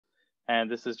And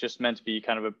this is just meant to be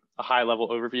kind of a high-level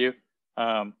overview.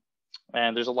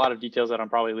 And there's a lot of details that I'm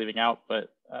probably leaving out,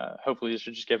 but hopefully this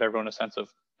should just give everyone a sense of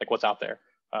like what's out there,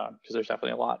 because there's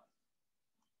definitely a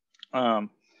lot.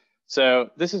 So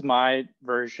this is my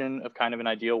version of kind of an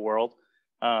ideal world.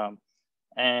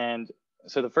 And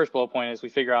so the first bullet point is we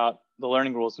figure out the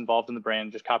learning rules involved in the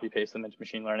brain, just copy paste them into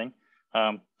machine learning.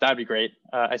 That'd be great.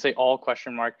 I say all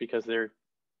question mark because there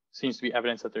seems to be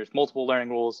evidence that there's multiple learning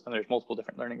rules and there's multiple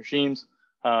different learning regimes,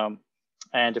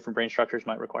 and different brain structures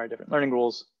might require different learning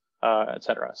rules, et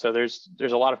cetera. So there's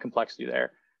a lot of complexity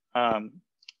there.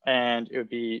 And it would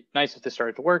be nice if this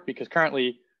started to work, because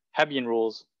currently Hebbian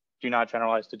rules do not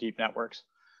generalize to deep networks.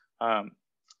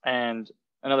 And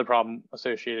another problem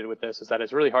associated with this is that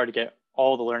it's really hard to get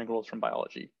all the learning rules from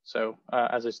biology. So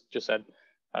as I just said,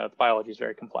 biology is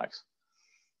very complex.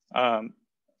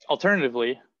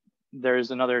 Alternatively,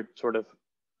 there's another sort of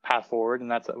path forward,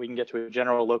 and that's that we can get to a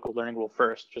general local learning rule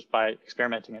first, just by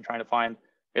experimenting and trying to find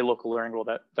a local learning rule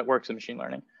that works in machine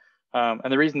learning.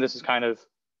 And the reason this is kind of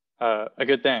a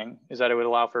good thing is that it would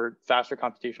allow for faster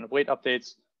computation of weight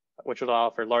updates, which would allow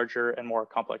for larger and more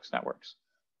complex networks.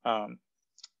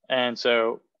 And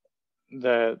so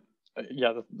the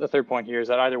third point here is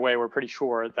that either way, we're pretty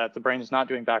sure that the brain is not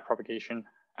doing backpropagation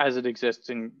as it exists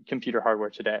in computer hardware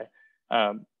today.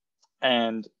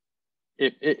 And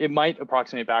it might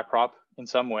approximate backprop in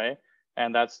some way,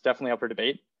 and that's definitely up for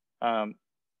debate.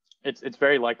 It's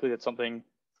very likely that something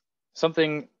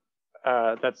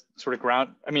that's sort of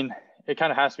it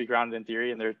kind of has to be grounded in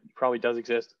theory, and there probably does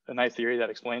exist a nice theory that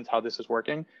explains how this is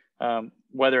working.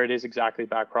 Whether it is exactly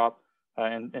backprop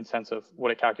in sense of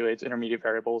what it calculates, intermediate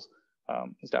variables,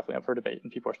 is definitely up for debate,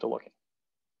 and people are still looking.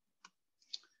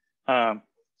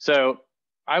 So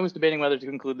I was debating whether to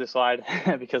include this slide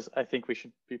because I think we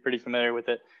should be pretty familiar with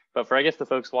it. But for, I guess, the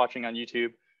folks watching on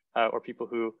YouTube or people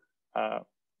who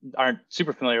aren't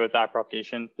super familiar with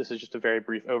backpropagation, this is just a very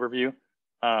brief overview.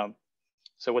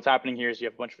 So what's happening here is you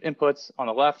have a bunch of inputs on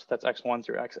the left, that's x1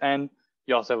 through xn.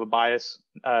 You also have a bias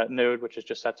node, which is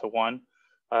just set to 1.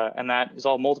 And that is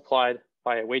all multiplied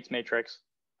by a weights matrix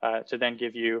to then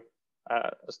give you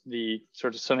the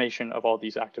sort of summation of all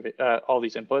these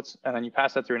inputs, and then you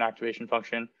pass that through an activation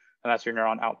function, and that's your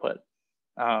neuron output.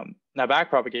 Now,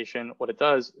 backpropagation, what it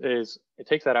does is it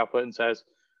takes that output and says,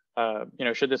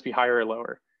 should this be higher or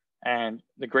lower? And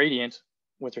the gradient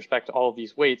with respect to all of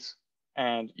these weights,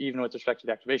 and even with respect to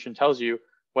the activation, tells you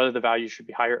whether the value should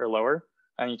be higher or lower.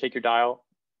 And you take your dial,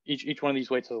 each one of these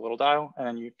weights has a little dial, and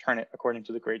then you turn it according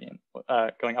to the gradient,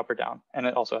 going up or down, and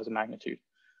it also has a magnitude.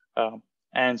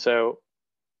 And so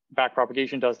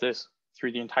backpropagation does this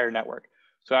through the entire network.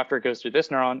 So after it goes through this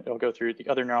neuron, it'll go through the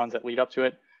other neurons that lead up to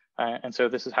it. And so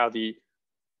this is how the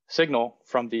signal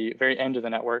from the very end of the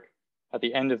network, at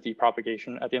the end of the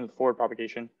propagation, at the end of the forward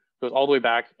propagation, goes all the way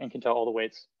back and can tell all the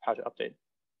weights how to update.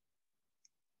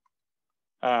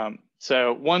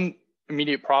 So one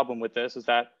immediate problem with this is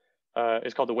that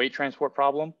it's called the weight transport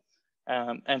problem.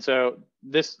 And so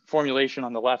this formulation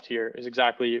on the left here is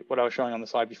exactly what I was showing on the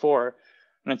slide before.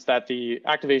 And it's that the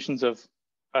activations of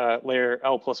layer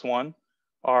L+1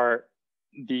 are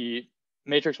the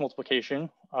matrix multiplication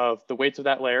of the weights of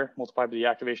that layer multiplied by the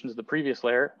activations of the previous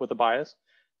layer with a bias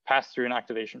passed through an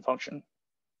activation function.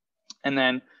 And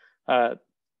then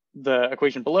the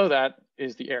equation below that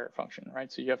is the error function,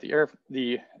 right? So you have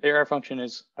the error function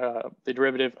is the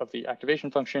derivative of the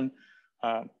activation function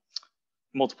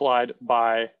multiplied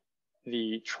by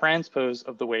the transpose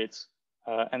of the weights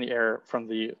and the error from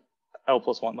the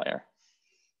L+1 layer.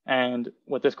 And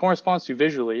what this corresponds to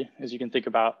visually is you can think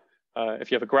about if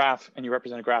you have a graph and you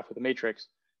represent a graph with a matrix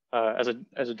as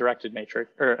a directed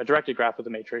matrix, or a directed graph with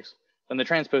a matrix, then the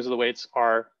transpose of the weights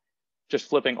are just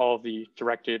flipping all of the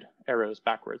directed arrows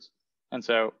backwards. And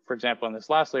so, for example, in this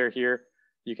last layer here,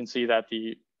 you can see that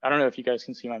I don't know if you guys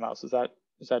can see my mouse. Is that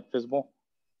visible?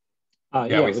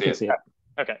 Yeah, we can see it.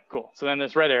 Okay, cool. So then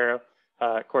this red arrow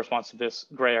corresponds to this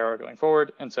gray arrow going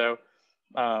forward. And so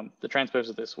the transpose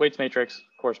of this weights matrix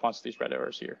corresponds to these red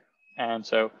arrows here. And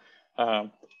so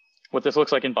what this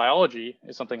looks like in biology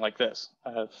is something like this.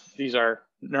 These are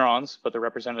neurons, but they're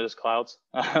represented as clouds,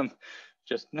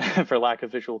 just for lack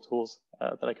of visual tools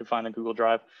that I could find in Google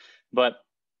Drive. But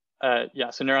yeah,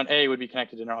 so neuron A would be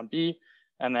connected to neuron B.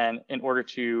 And then in order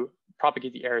to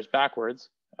propagate the errors backwards,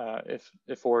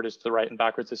 if forward is to the right and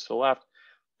backwards is to the left,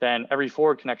 then every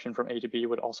forward connection from A to B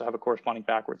would also have a corresponding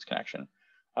backwards connection.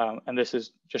 And this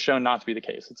is just shown not to be the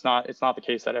case. It's not the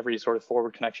case that every sort of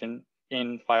forward connection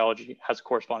in biology has a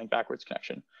corresponding backwards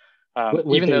connection.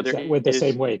 With the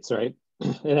same weights, right?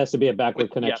 It has to be a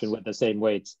backward connection with the same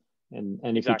weights. And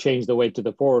if Exactly. you change the weight to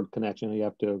the forward connection, you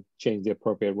have to change the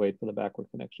appropriate weight for the backward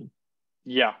connection.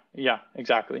 Yeah,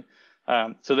 exactly.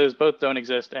 So those both don't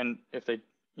exist, and if they,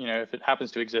 if it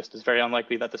happens to exist, it's very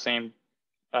unlikely that the same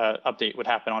update would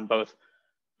happen on both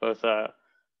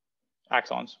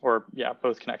axons, or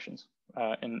both connections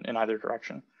in either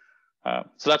direction.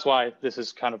 So that's why this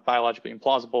is kind of biologically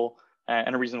implausible,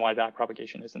 and a reason why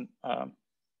backpropagation isn't,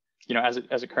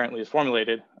 as it currently is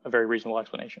formulated, a very reasonable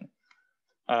explanation.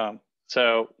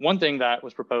 So one thing that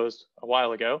was proposed a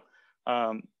while ago,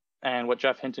 and what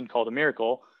Jeff Hinton called a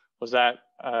miracle, was that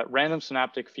random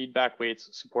synaptic feedback weights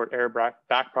support error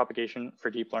backpropagation for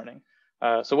deep learning.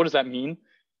 So what does that mean?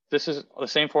 This is the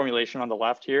same formulation on the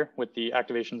left here with the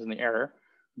activations and the error,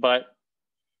 but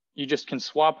you just can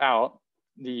swap out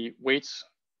the weights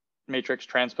matrix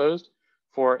transposed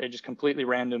for a just completely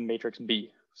random matrix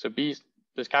B. So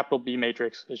this capital B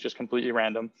matrix is just completely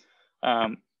random.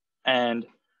 And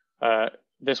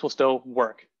this will still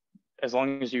work as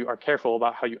long as you are careful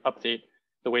about how you update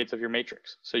the weights of your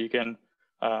matrix. So you can,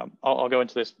 I'll go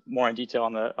into this more in detail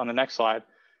on the next slide.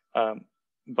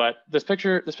 But this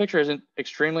picture isn't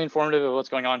extremely informative of what's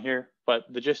going on here, but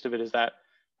the gist of it is that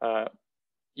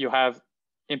you have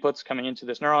inputs coming into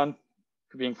this neuron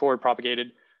being forward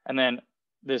propagated, and then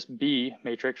this B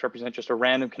matrix represents just a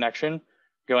random connection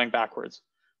going backwards.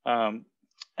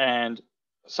 And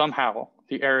somehow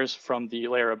the errors from the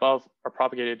layer above are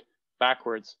propagated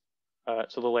backwards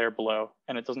to the layer below,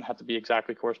 and it doesn't have to be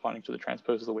exactly corresponding to the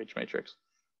transpose of the weights matrix.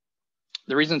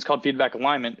 The reason it's called feedback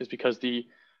alignment is because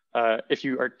if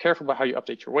you are careful about how you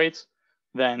update your weights,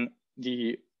 then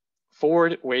the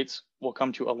forward weights will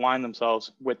come to align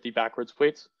themselves with the backwards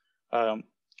weights,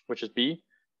 which is B.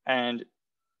 And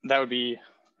that would be,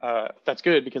 that's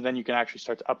good, because then you can actually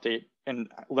start to update and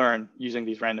learn using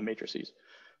these random matrices.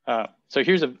 So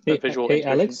here's a visual. Hey,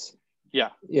 Alex? Yeah.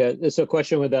 Yeah, there's a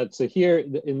question with that. So here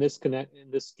in this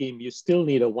scheme, you still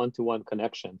need a one-to-one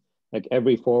connection. Like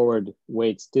every forward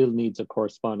weight still needs a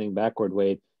corresponding backward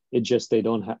weight. It just, they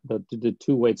don't have, the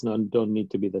two weights don't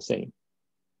need to be the same,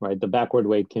 right? The backward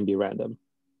weight can be random.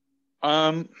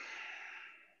 But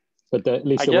at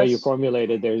least the way you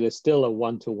formulate it, there is still a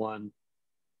one-to-one.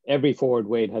 Every forward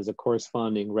weight has a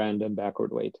corresponding random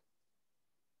backward weight.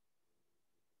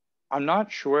 I'm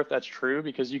not sure if that's true,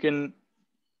 because you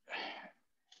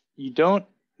don't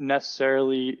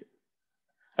necessarily,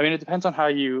 I mean, it depends on how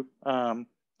you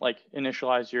like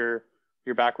initialize your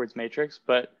backwards matrix,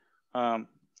 but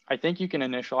I think you can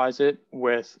initialize it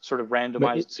with sort of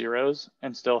randomized zeros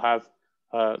and still have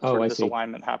sort of this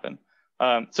alignment happen.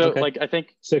 So okay. Like, I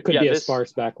think, so it could be a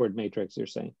sparse backward matrix, you're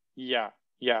saying? Yeah.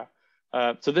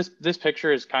 So this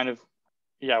picture is kind of,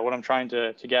 what I'm trying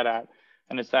to get at.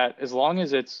 And it's that as long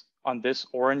as it's on this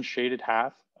orange shaded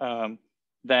half,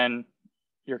 then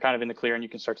you're kind of in the clear and you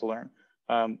can start to learn.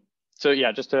 So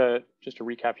yeah, just to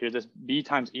recap here, this B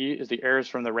times E is the errors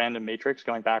from the random matrix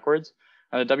going backwards.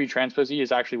 And the W transpose E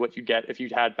is actually what you get if you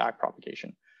had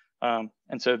backpropagation.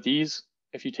 And so these,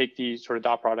 if you take the sort of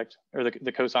dot product or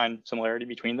the cosine similarity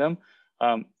between them,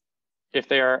 if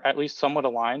they are at least somewhat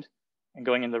aligned and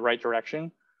going in the right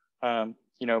direction, to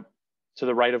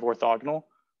the right of orthogonal,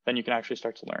 then you can actually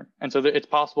start to learn. And so it's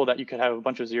possible that you could have a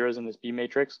bunch of zeros in this B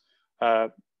matrix,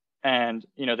 and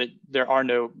that there are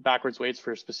no backwards weights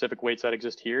for specific weights that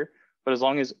exist here. But as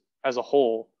long as a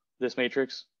whole, this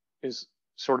matrix is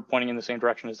sort of pointing in the same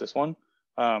direction as this one,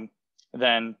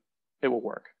 then it will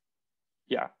work.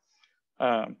 Yeah.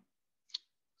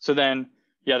 So then,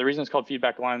 the reason it's called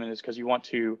feedback alignment is because you want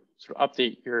to sort of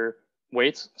update your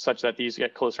weights such that these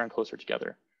get closer and closer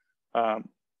together.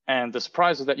 And the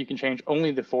surprise is that you can change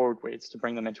only the forward weights to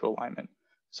bring them into alignment.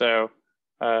 So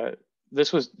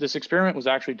this experiment was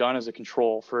actually done as a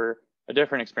control for a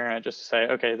different experiment, just to say,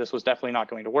 okay, this was definitely not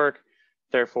going to work.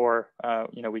 Therefore,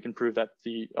 we can prove that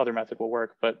the other method will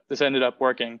work. But this ended up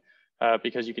working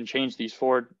because you can change these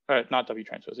forward, not W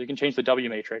transpose. You can change the W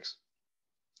matrix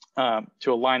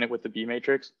to align it with the B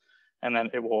matrix, and then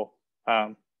it will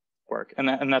work.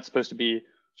 And that's supposed to be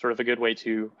sort of a good way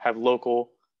to have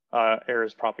local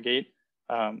errors propagate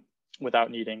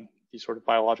without needing the sort of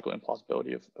biological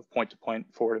implausibility of point-to-point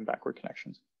forward and backward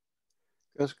connections.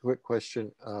 Just a quick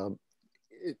question.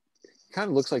 It kind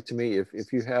of looks like to me,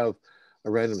 if you have a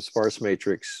random sparse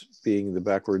matrix being the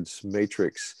backwards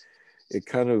matrix, it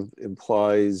kind of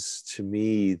implies to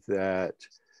me that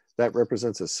that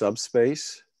represents a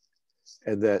subspace,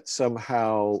 and that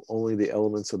somehow only the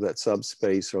elements of that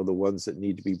subspace are the ones that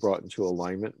need to be brought into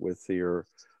alignment with your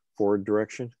forward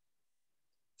direction.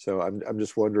 So I'm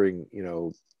just wondering,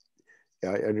 I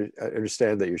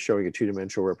understand that you're showing a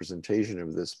two-dimensional representation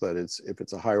of this, but if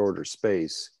it's a higher order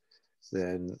space,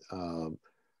 then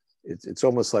it's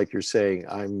almost like you're saying,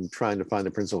 I'm trying to find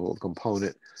the principal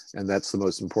component, and that's the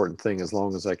most important thing. As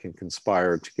long as I can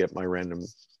conspire to get my random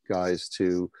guys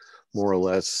to more or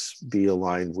less be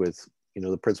aligned with, you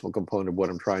know, the principal component of what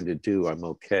I'm trying to do, I'm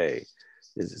okay.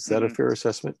 Is that a fair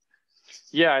assessment?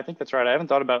 Yeah, I think that's right. I haven't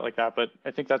thought about it like that, but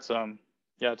I think that's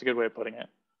yeah, it's a good way of putting it.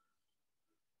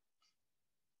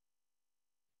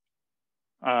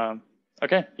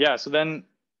 Okay, yeah. So then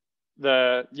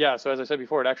so as I said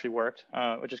before, it actually worked,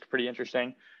 which is pretty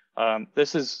interesting.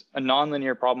 This is a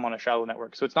nonlinear problem on a shallow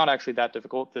network, so it's not actually that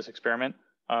difficult, this experiment.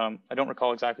 I don't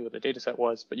recall exactly what the data set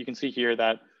was, but you can see here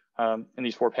that in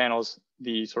these 4 panels,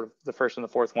 the first and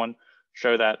the fourth one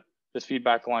show that this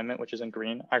feedback alignment, which is in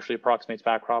green, actually approximates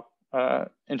backprop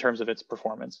in terms of its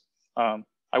performance.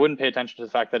 I wouldn't pay attention to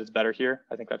the fact that it's better here.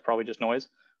 I think that's probably just noise.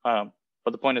 But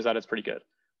the point is that it's pretty good.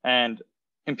 And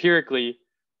empirically,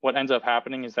 what ends up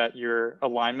happening is that your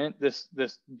alignment, this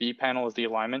B panel is the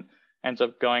alignment, ends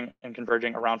up going and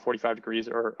converging around 45 degrees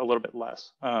or a little bit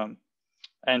less.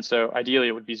 And so ideally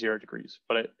it would be 0 degrees,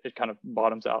 but it kind of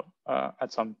bottoms out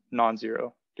at some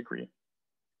non-zero degree.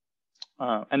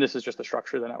 And this is just the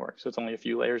structure of the network. So it's only a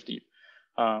few layers deep,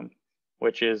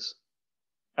 which is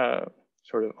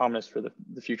sort of ominous for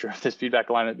the future of this feedback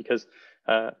alignment, because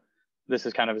this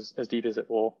is kind of as deep as it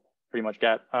will pretty much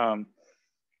get.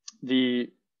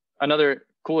 Another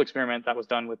cool experiment that was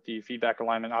done with the feedback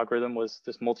alignment algorithm was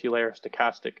this multi-layer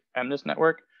stochastic MNIST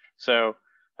network. So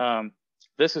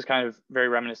this is kind of very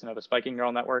reminiscent of a spiking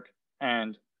neural network,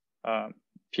 and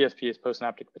PSP is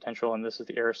postsynaptic potential, and this is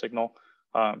the error signal.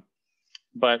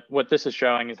 But what this is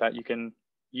showing is that you can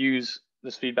use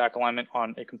this feedback alignment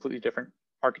on a completely different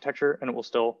architecture, and it will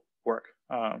still work.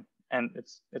 And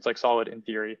it's like solid in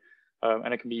theory,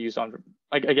 and it can be used on,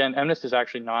 like, again, MNIST is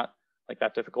actually not like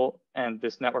that difficult, and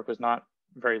this network was not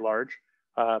very large,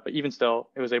 but even still,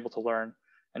 it was able to learn.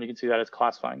 And you can see that it's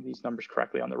classifying these numbers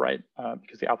correctly on the right,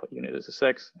 because the output unit is a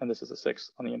 6, and this is a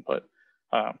 6 on the input.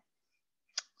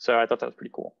 So I thought that was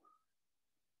pretty cool.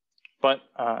 But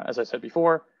as I said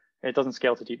before, it doesn't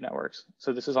scale to deep networks.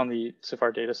 So this is on the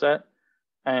CIFAR data set,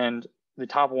 and the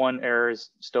top 1 error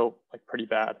is still like pretty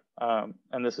bad.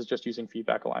 And this is just using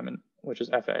feedback alignment, which is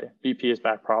FA. BP is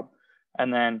backprop.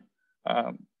 And then,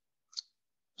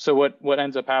 so what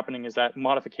ends up happening is that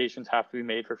modifications have to be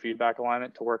made for feedback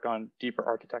alignment to work on deeper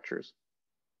architectures.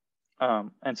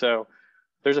 And so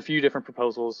there's a few different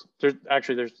proposals. There's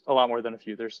a lot more than a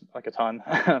few. There's like a ton.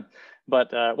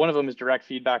 But one of them is direct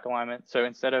feedback alignment. So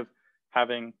instead of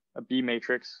having a B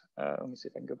matrix, let me see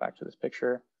if I can go back to this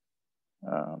picture.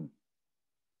 I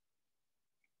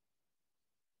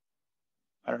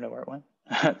don't know where it went.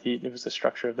 It was the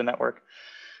structure of the network.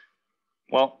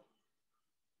 Well,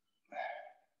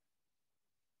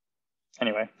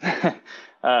 anyway,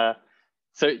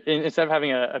 so instead of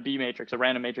having a B matrix, a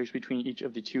random matrix between each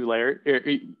of the 2 layers,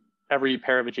 every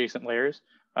pair of adjacent layers,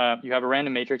 you have a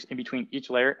random matrix in between each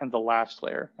layer and the last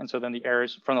layer. And so then the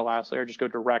errors from the last layer just go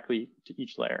directly to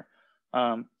each layer.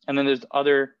 And then there's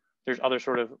other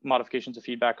sort of modifications of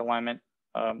feedback alignment,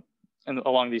 and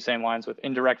along these same lines with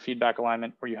indirect feedback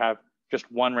alignment, where you have just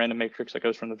one random matrix that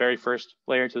goes from the very first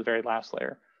layer to the very last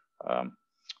layer.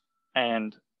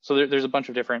 And so there's a bunch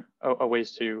of different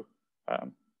ways to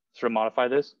sort of modify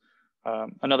this.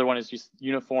 Another one is just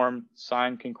uniform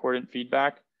sign concordant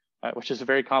feedback, which is a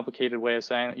very complicated way of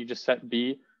saying that you just set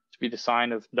B to be the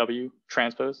sign of W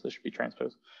transpose. This should be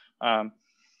transpose.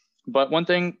 But one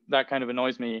thing that kind of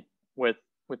annoys me with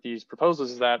these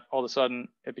proposals is that all of a sudden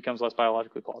it becomes less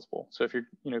biologically plausible. So if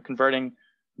you're converting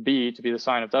B to be the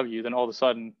sign of W, then all of a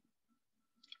sudden,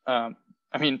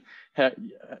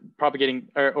 propagating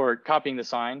or copying the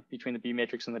sign between the B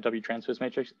matrix and the W transpose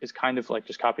matrix is kind of like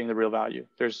just copying the real value.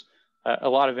 There's a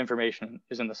lot of information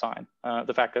is in the sign.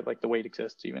 The fact that like the weight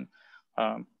exists even.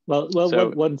 One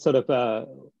sort of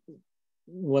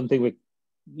one thing with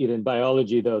in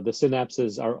biology though, the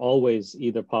synapses are always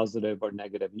either positive or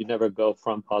negative. You never go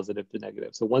from positive to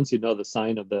negative. So once you know the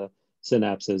sign of the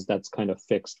synapses, that's kind of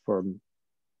fixed for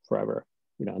forever.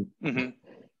 Mm-hmm.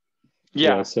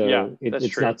 It's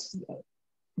true. Not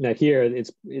now here.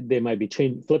 They might be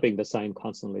flipping the sign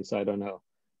constantly. So I don't know,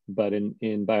 but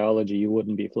in biology, you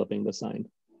wouldn't be flipping the sign.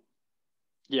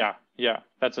 Yeah,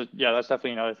 that's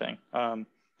definitely another thing.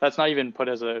 That's not even put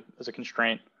as a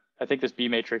constraint. I think this B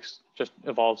matrix just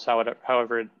evolves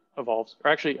however it evolves.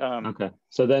 Or actually, okay.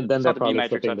 So then they're probably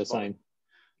flipping the sign.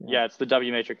 Yeah, it's the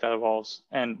W matrix that evolves,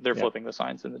 and they're flipping the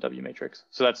signs in the W matrix.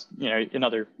 So that's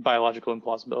another biological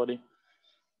implausibility.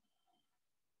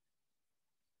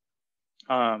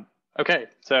 Okay,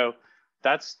 so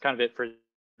that's kind of it for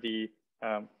the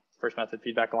first method,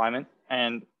 feedback alignment.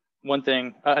 And one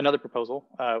thing, another proposal,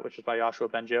 which is by Joshua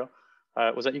Bengio,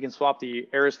 was that you can swap the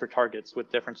errors for targets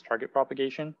with difference target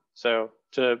propagation. So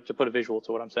to put a visual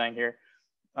to what I'm saying here,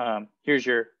 here's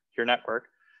your network.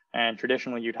 And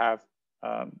traditionally you'd have,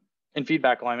 in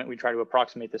feedback alignment, we try to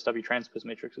approximate this W transpose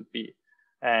matrix with B.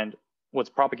 And what's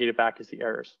propagated back is the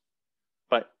errors.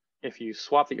 But if you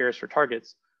swap the errors for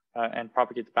targets and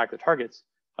propagate back the targets,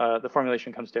 the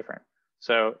formulation comes different.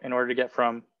 So in order to get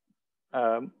from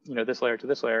this layer to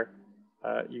this layer,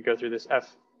 you go through this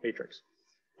F matrix.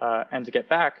 And to get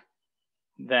back,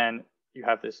 then you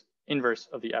have this inverse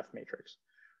of the F matrix.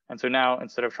 And so now,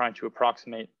 instead of trying to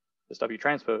approximate this W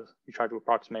transpose, you try to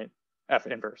approximate F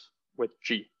inverse with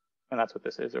G. And that's what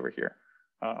this is over here.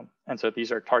 And so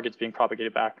these are targets being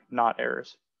propagated back, not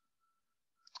errors.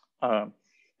 And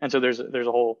so there's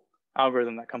a whole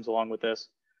algorithm that comes along with this,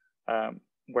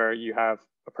 where you have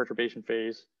a perturbation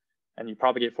phase and you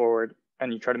propagate forward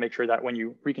and you try to make sure that when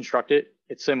you reconstruct it,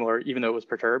 it's similar, even though it was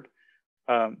perturbed.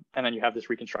 And then you have this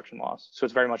reconstruction loss. So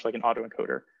it's very much like an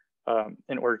autoencoder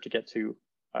in order to get to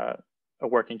a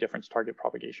working difference target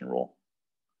propagation rule.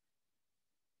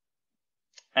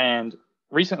 And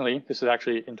recently, this is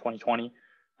actually in 2020,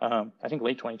 I think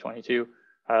late 2022,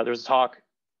 there was a talk,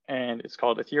 and it's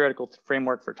called A Theoretical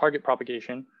Framework for Target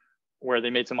Propagation, where they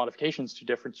made some modifications to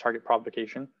difference target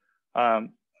propagation.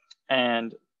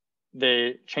 And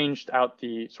they changed out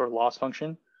the sort of loss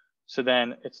function. So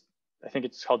then I think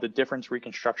it's called the difference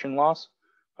reconstruction loss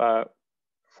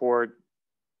for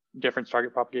difference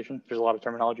target propagation. There's a lot of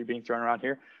terminology being thrown around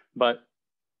here, but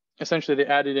essentially they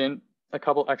added in a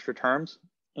couple extra terms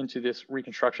into this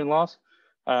reconstruction loss.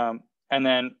 And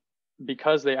then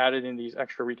because they added in these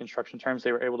extra reconstruction terms,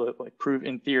 they were able to prove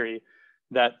in theory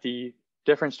that the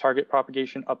difference target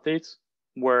propagation updates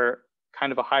were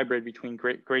kind of a hybrid between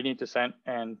gradient descent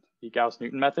and the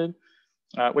Gauss-Newton method,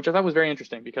 which I thought was very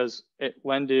interesting because it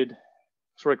lended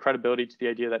sort of credibility to the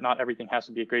idea that not everything has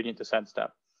to be a gradient descent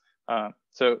step.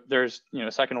 So there's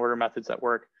second order methods that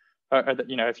work.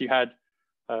 If you had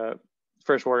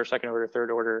first order, second order, third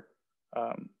order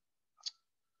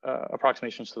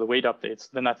approximations to the weight updates,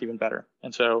 then that's even better.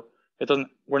 And so it doesn't.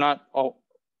 We're not all.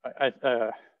 What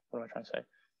am I trying to say?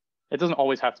 It doesn't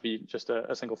always have to be just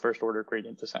a single first order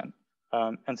gradient descent.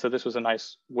 And so this was a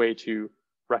nice way to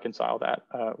reconcile that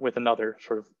with another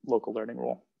sort of local learning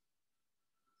rule.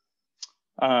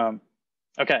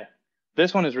 Okay,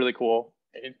 this one is really cool.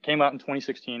 It came out in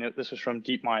 2016. This was from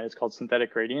DeepMind. It's called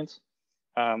synthetic gradients.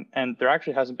 And there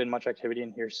actually hasn't been much activity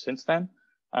in here since then.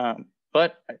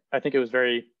 But I think it was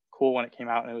very cool when it came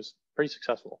out and it was pretty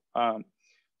successful.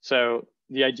 So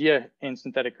the idea in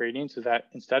synthetic gradients is that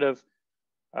instead of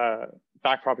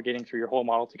backpropagating through your whole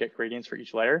model to get gradients for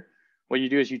each layer, what you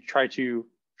do is you try to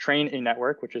train a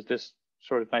network, which is this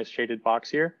sort of nice shaded box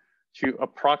here, to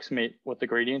approximate what the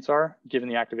gradients are given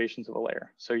the activations of a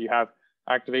layer. So you have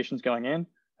activations going in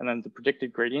and then the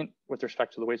predicted gradient with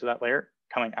respect to the weights of that layer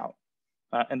coming out.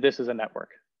 And this is a network.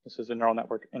 This is a neural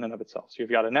network in and of itself. So you've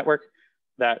got a network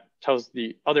that tells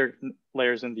the other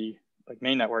layers in the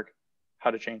main network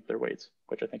how to change their weights,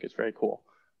 which I think is very cool.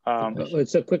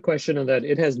 It's a quick question on that.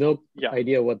 It has no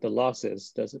idea what the loss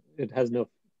is, does it? It has no.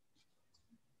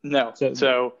 No.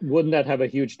 So wouldn't that have a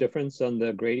huge difference on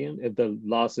the gradient if the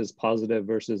loss is positive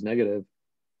versus negative?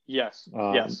 Yes.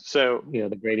 Yes. So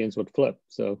the gradients would flip.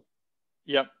 So.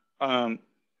 Yep.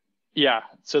 Yeah.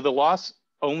 So the loss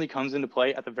only comes into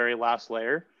play at the very last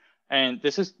layer, and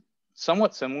this is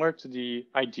somewhat similar to the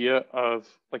idea of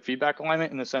feedback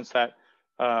alignment in the sense that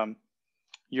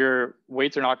your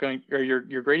weights are not going, or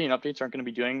your gradient updates aren't going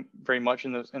to be doing very much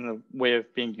in the way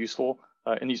of being useful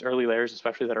in these early layers,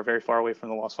 especially that are very far away from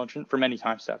the loss function for many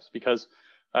time steps, because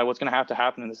what's going to have to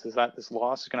happen in this is that this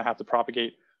loss is going to have to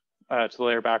propagate to the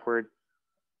layer backward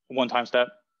one time step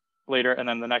later, and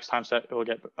then the next time step it will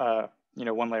get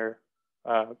one layer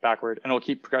backward, and it'll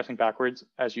keep progressing backwards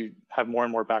as you have more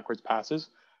and more backwards passes,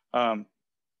 or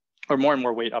more and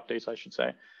more weight updates, I should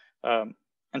say.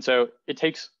 And so it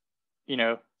takes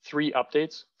 3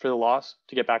 updates for the loss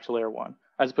to get back to layer 1,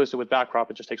 as opposed to with backprop,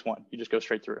 it just takes 1. You just go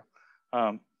straight through.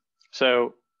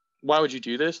 So why would you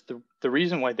do this? The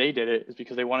reason why they did it is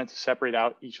because they wanted to separate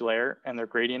out each layer and their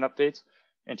gradient updates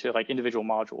into individual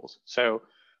modules. So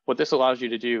what this allows you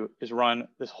to do is run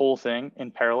this whole thing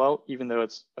in parallel, even though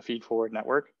it's a feed forward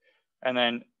network. And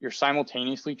then you're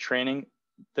simultaneously training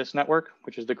this network,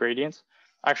 which is the gradients.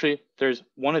 Actually, there's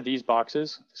one of these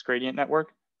boxes, this gradient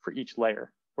network, for each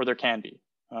layer, or there can be.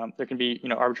 There can be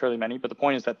arbitrarily many, but the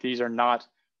point is that these are not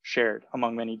shared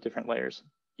among many different layers.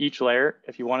 Each layer,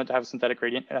 if you want it to have a synthetic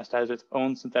gradient, it has to have its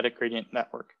own synthetic gradient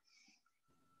network.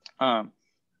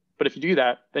 But But if you do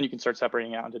that, then you can start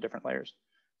separating it out into different layers.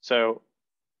 So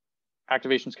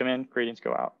activations come in, gradients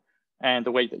go out. And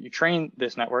the way that you train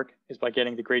this network is by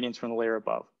getting the gradients from the layer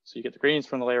above. So you get the gradients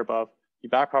from the layer above,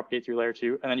 you backpropagate through layer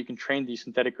 2, and then you can train the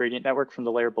synthetic gradient network from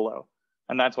the layer below.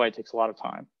 And that's why it takes a lot of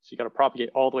time. So you got to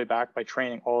propagate all the way back by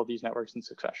training all of these networks in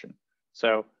succession.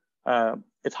 So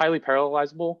it's highly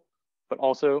parallelizable, but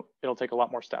also it'll take a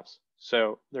lot more steps.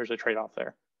 So there's a trade-off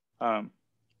there.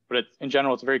 But in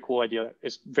general, it's a very cool idea.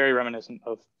 It's very reminiscent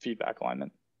of feedback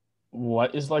alignment.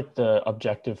 What is like the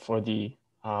objective for the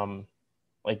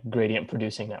like gradient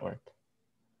producing network?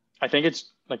 I think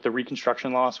it's like the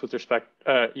reconstruction loss with respect.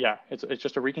 Yeah, it's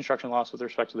just a reconstruction loss with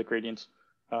respect to the gradients.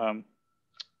 So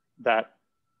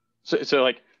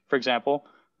like for example,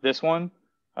 this one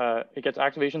it gets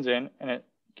activations in and it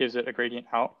gives it a gradient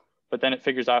out, but then it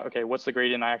figures out, okay, what's the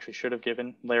gradient I actually should have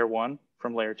given layer 1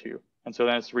 from layer 2, and so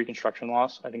then it's reconstruction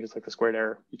loss. I think it's like the squared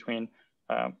error between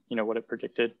what it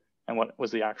predicted and what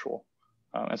was the actual,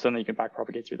 and so then you can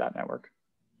backpropagate through that network.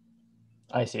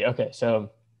 I see. Okay,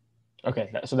 so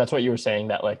that's what you were saying,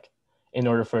 that like in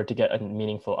order for it to get a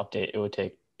meaningful update, it would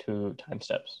take 2 time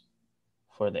steps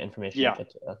for the information to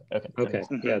get to. Okay.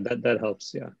 Yeah, that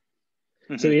helps. Yeah.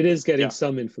 So it is getting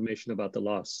some information about the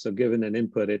loss. So given an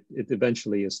input, it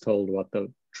eventually is told what the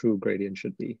true gradient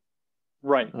should be.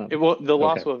 Right. The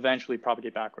loss will eventually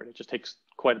propagate backward. It just takes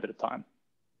quite a bit of time.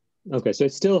 Okay. So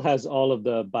it still has all of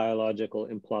the biological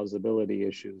implausibility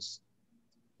issues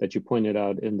that you pointed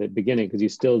out in the beginning, because you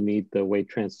still need the weight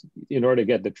in order to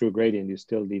get the true gradient, you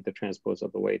still need the transpose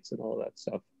of the weights and all that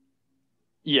stuff.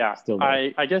 Yeah,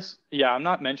 I guess, I'm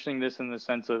not mentioning this in the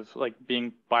sense of like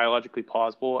being biologically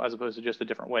plausible as opposed to just a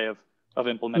different way of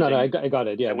implementing. No, I got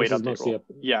it. Yeah, this is mostly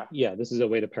this is a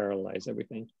way to parallelize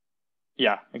everything.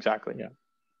 Yeah, exactly.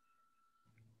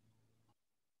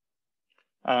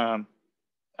 Yeah.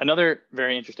 Another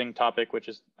very interesting topic, which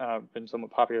has been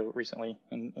somewhat popular recently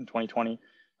in 2020,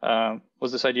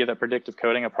 was this idea that predictive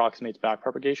coding approximates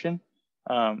backpropagation.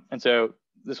 And so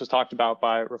this was talked about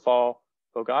by Rafal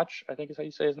Bogach, I think is how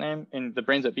you say his name, in the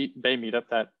Brains at Bay meetup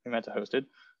that Numenta hosted,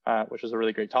 which was a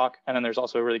really great talk. And then there's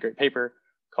also a really great paper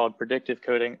called Predictive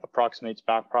Coding Approximates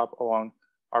Backprop Along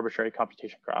Arbitrary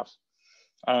Computation Graphs.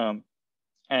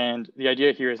 And the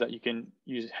idea here is that you can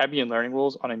use Hebbian learning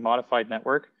rules on a modified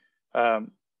network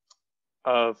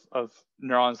of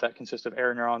neurons that consist of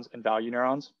error neurons and value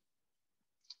neurons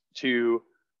to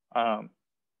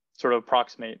sort of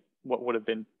approximate what would have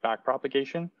been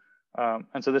backpropagation.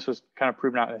 And so this was kind of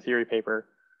proven out in a theory paper.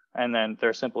 And then there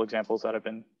are simple examples that have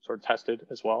been sort of tested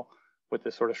as well with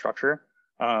this sort of structure.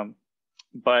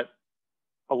 But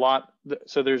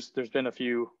so there's been a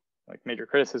few like major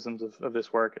criticisms of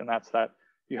this work, and that's that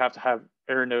you have to have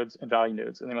error nodes and value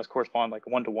nodes, and they must correspond like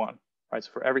 1-to-1, right?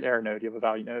 So for every error node, you have a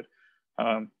value node,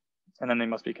 and then they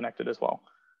must be connected as well.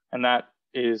 And that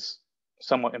is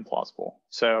somewhat implausible.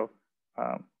 So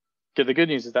the good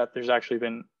news is that there's actually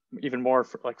been even more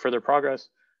further progress,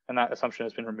 and that assumption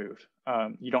has been removed.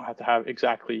 You don't have to have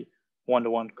exactly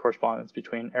 1-to-1 correspondence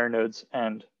between error nodes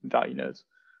and value nodes.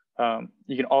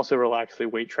 You can also relax the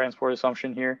weight transport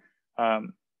assumption here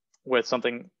with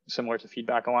something similar to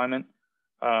feedback alignment.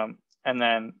 And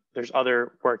then there's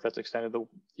other work that's extended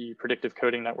the predictive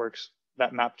coding networks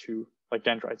that map to like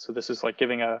dendrites. So this is like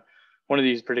giving one of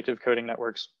these predictive coding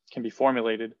networks can be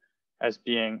formulated as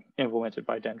being implemented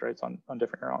by dendrites on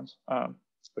different neurons,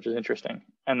 which is interesting.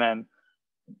 And then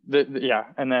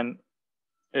and then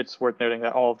it's worth noting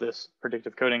that all of this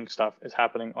predictive coding stuff is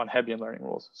happening on Hebbian learning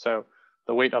rules. So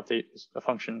the weight update is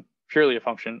purely a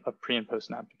function of pre and post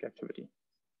synaptic activity.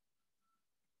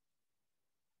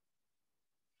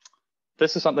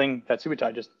 This is something that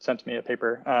Subutai just sent to me a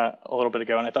paper a little bit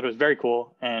ago, and I thought it was very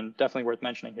cool and definitely worth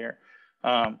mentioning here.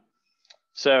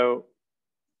 So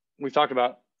we've talked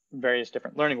about various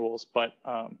different learning rules, but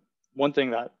one thing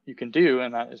that you can do,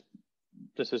 and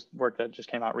this is work that just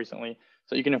came out recently,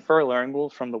 so you can infer learning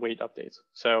rules from the weight updates.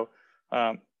 So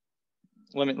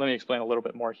let me explain a little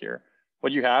bit more here.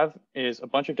 What you have is a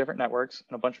bunch of different networks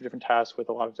and a bunch of different tasks with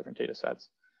a lot of different data sets.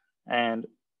 And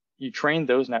you train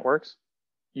those networks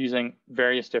using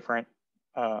various different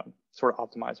sort of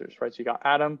optimizers, right? So you got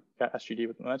Atom, you got SGD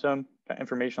with momentum, got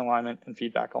information alignment and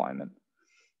feedback alignment.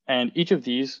 And each of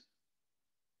these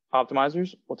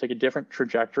optimizers will take a different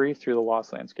trajectory through the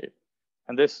loss landscape.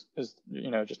 And this is,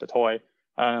 just a toy.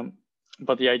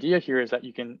 But the idea here is that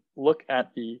you can look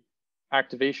at the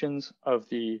activations of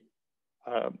the,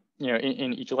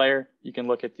 in each layer. You can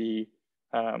look at the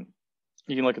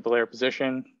layer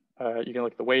position. You can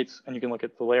look at the weights, and you can look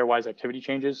at the layer-wise activity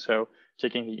changes. So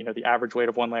taking the average weight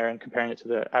of one layer and comparing it to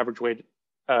the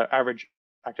average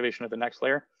activation of the next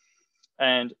layer.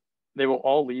 And they will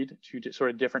all lead to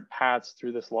sort of different paths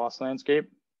through this loss landscape.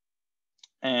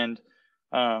 And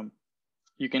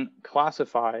you can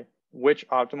classify which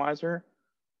optimizer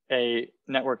a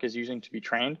network is using to be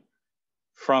trained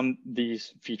from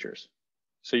these features.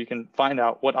 So you can find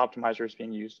out what optimizer is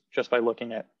being used just by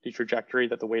looking at the trajectory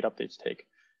that the weight updates take,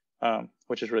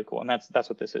 which is really cool. And that's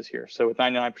what this is here. So with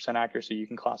 99% accuracy, you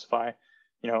can classify,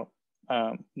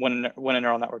 when a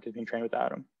neural network is being trained with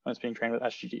Atom, when it's being trained with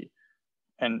SGD,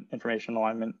 and information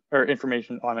alignment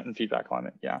and feedback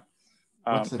alignment. Yeah.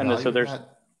 What's the value of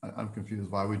that? I'm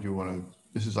confused. Why would you want to?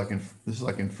 This is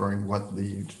like inferring what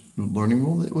the learning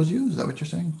rule that was used. Is that what you're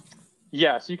saying?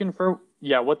 Yeah. So you can infer,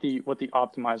 what the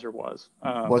optimizer was.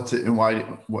 What's it and why?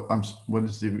 What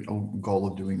is the goal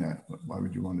of doing that? Why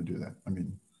would you want to do that? I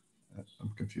mean, I'm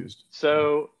confused.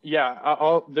 So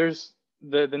there's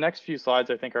the next few slides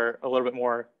I think are a little bit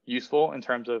more useful in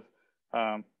terms of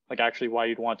like actually why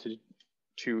you'd want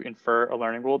to infer a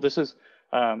learning rule. This is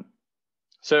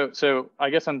so I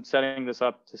guess I'm setting this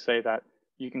up to say that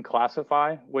you can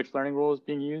classify which learning rule is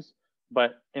being used,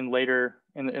 but in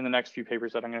the next few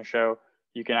papers that I'm going to show,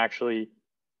 you can actually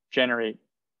generate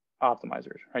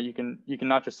optimizers, right? You can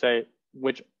not just say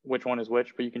which one is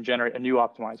which, but you can generate a new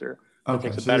optimizer.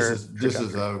 Okay, so this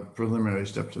is a preliminary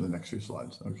step to the next few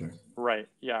slides. Okay. Right.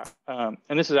 Yeah.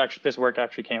 And this work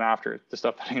actually came after the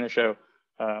stuff that I'm going to show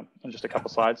in just a couple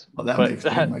slides. Well, that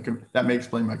may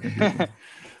explain my confusion.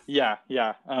 Yeah.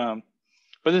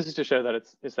 But this is to show that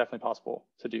it's definitely possible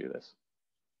to do this.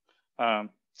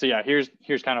 So yeah,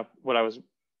 here's kind of what I was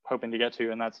hoping to get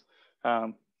to, and that's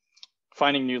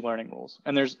finding new learning rules.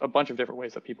 And there's a bunch of different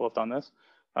ways that people have done this.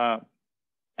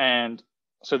 And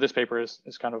so this paper is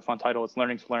kind of a fun title. It's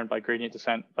Learning to Learn by Gradient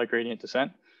Descent by Gradient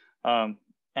Descent.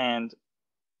 And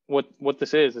what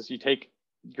this is you take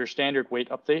your standard weight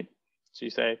update. So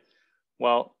you say,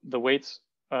 well, the weights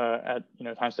at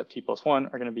time step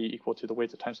t+1 are going to be equal to the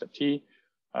weights at time step t,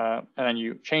 and then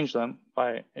you change them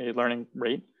by a learning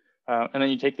rate, and then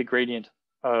you take the gradient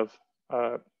of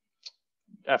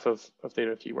f of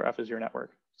theta of t, where f is your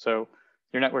network. So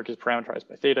your network is parameterized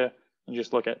by theta, and you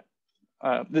just look at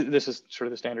this is sort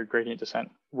of the standard gradient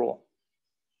descent rule.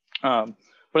 But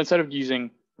instead of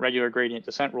using regular gradient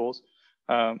descent rules,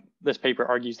 this paper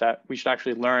argues that we should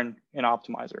actually learn an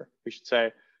optimizer. We should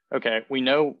say, okay, we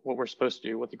know what we're supposed to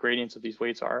do, what the gradients of these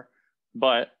weights are,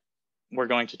 but we're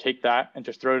going to take that and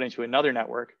just throw it into another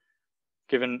network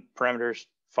given parameters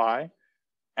phi,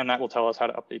 and that will tell us how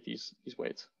to update these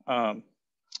weights.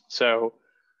 So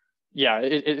yeah,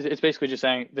 it's basically just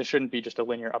saying this shouldn't be just a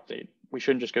linear update. We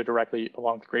shouldn't just go directly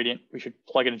along the gradient. We should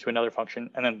plug it into another function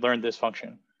and then learn this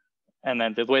function. And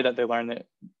then the way that they learn it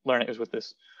is with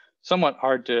this somewhat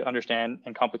hard to understand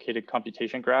and complicated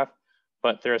computation graph,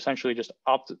 but they're essentially just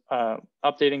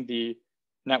updating the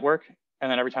network.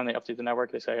 And then every time they update the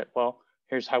network, they say, well,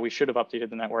 here's how we should have updated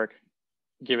the network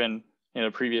given the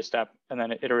previous step. And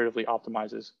then it iteratively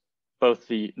optimizes both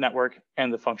the network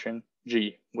and the function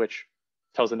g, which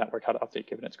tells the network how to update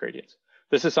given its gradients.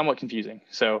 This is somewhat confusing.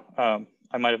 So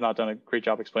I might have not done a great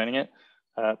job explaining it,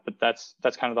 but that's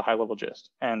kind of the high level gist.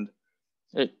 And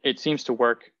it seems to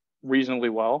work reasonably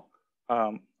well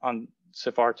on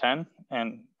CIFAR 10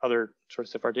 and other sort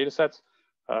of CIFAR data sets.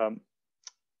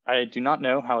 I do not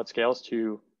know how it scales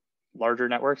to larger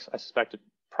networks. I suspect it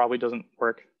probably doesn't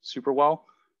work super well,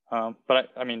 but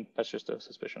I mean, that's just a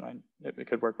suspicion. It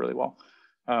could work really well.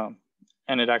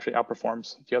 And it actually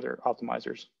outperforms the other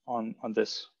optimizers on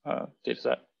this data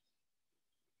set.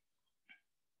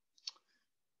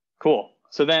 Cool.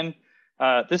 So then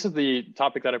this is the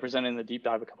topic that I presented in the deep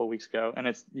dive a couple of weeks ago, and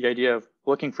it's the idea of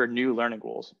looking for new learning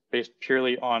rules based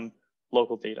purely on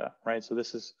local data, right? So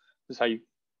this is how you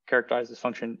characterize this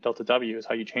function delta W, is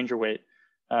how you change your weight,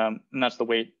 and that's the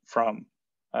weight from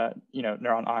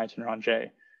neuron I to neuron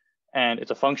J, and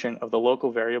it's a function of the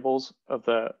local variables of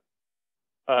the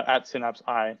at synapse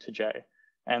I to J,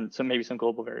 and so maybe some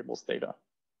global variables theta.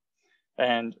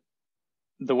 And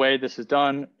the way this is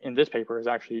done in this paper is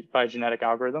actually by a genetic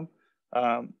algorithm.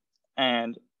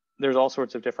 And there's all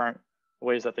sorts of different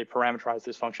ways that they parameterize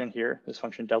this function here, this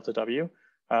function delta W.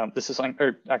 It's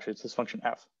this function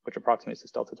F, which approximates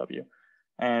this delta W.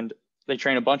 And they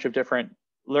train a bunch of different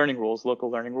learning rules,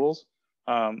 local learning rules.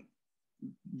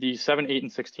 The 7, 8,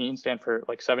 and 16 stand for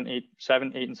like 7, 8,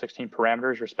 and 16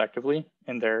 parameters respectively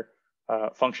in their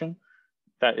function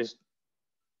that is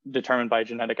determined by a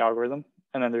genetic algorithm.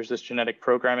 And then there's this genetic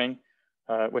programming,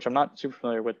 which I'm not super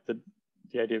familiar with the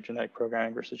idea of genetic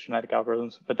programming versus genetic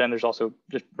algorithms, but then there's also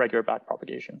just regular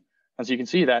backpropagation. And so you can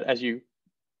see that as you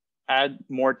add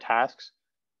more tasks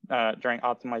during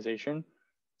optimization,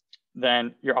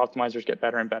 then your optimizers get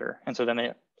better and better. And so then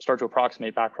they start to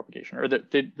approximate backpropagation, or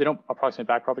they don't approximate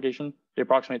backpropagation, they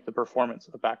approximate the performance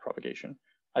of backpropagation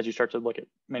as you start to look at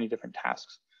many different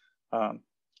tasks.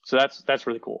 So that's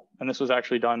really cool. And this was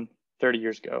actually done 30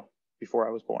 years ago, before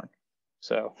I was born.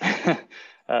 So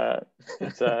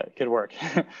it's good work.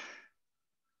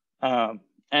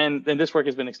 And this work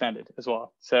has been extended as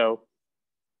well. So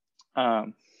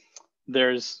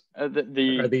there's Are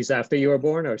these after you were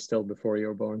born or still before you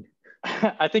were born?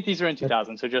 I think these are in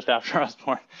 2000, so just after I was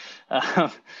born.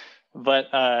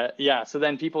 Yeah, so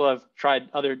then people have tried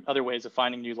other ways of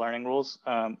finding new learning rules.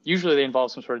 Usually they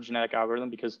involve some sort of genetic algorithm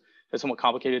because it's somewhat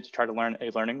complicated to try to learn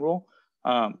a learning rule.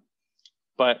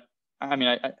 But I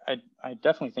mean, I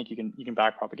definitely think you can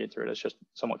backpropagate through it. It's just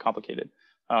somewhat complicated.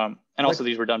 And also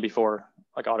these were done before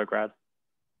like autograd.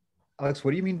 Alex,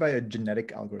 what do you mean by a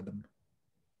genetic algorithm?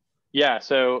 Yeah,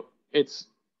 so it's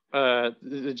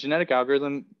the genetic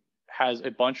algorithm has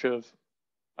a bunch of,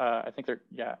 I think the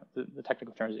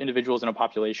technical term is individuals in a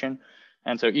population.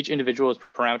 And so each individual is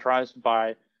parameterized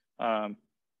by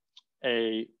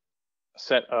a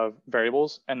set of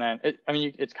variables. And then,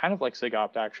 it's kind of like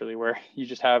SIGOPT actually, where you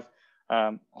just have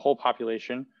whole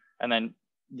population, and then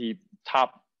the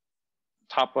top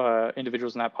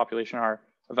individuals in that population are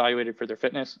evaluated for their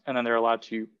fitness, and then they're allowed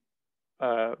to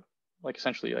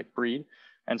essentially breed.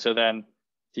 And so then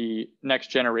the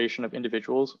next generation of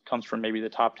individuals comes from maybe the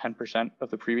top 10% of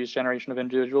the previous generation of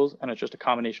individuals, and it's just a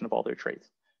combination of all their traits.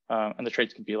 And the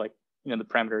traits could be the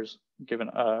parameters given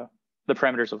the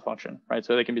parameters of a function, right?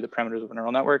 So they can be the parameters of a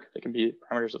neural network. They can be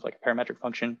parameters of a parametric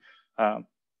function. The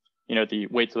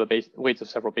weights of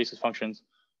several basis functions.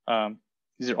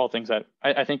 These are all things that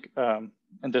I think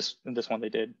in this one they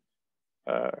did,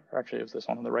 or actually it was this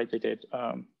one on the right, they did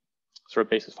sort of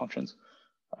basis functions.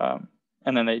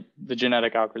 And then the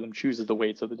genetic algorithm chooses the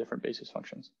weights of the different basis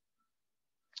functions.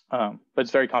 But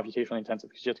it's very computationally intensive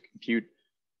because you have to compute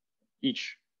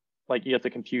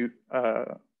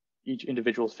each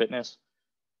individual's fitness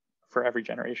for every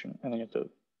generation, and then you have to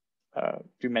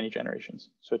do many generations.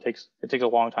 So it takes a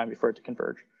long time before it to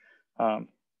converge.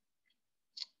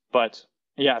 But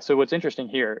yeah, so what's interesting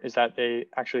here is that they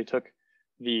actually took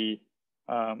the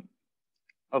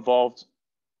evolved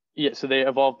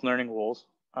learning rules.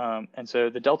 And so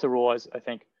the delta rule is, I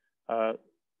think,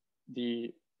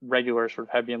 the regular sort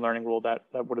of Hebbian learning rule that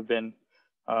would have been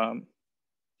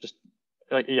just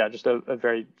a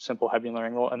very simple Hebbian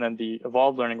learning rule. And then the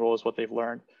evolved learning rule is what they've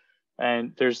learned.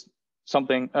 And there's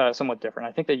something somewhat different.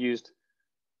 I think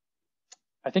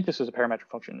this is a parametric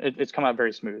function. It's come out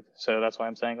very smooth, so that's why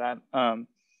I'm saying that.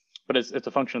 But it's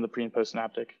a function of the pre and post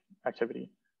synaptic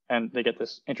activity. And they get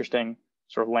this interesting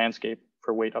sort of landscape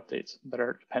for weight updates that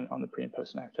are dependent on the pre and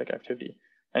post synaptic activity.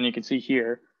 And you can see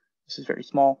here, this is very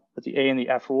small, but the A and the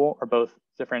F rule are both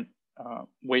different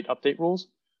weight update rules.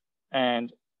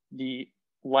 And the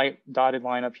light dotted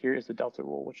line up here is the delta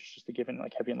rule, which is just the given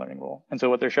Hebbian learning rule. And so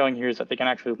what they're showing here is that they can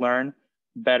actually learn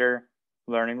better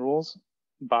learning rules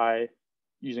by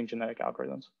using genetic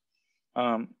algorithms.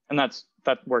 And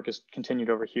that work is continued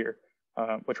over here,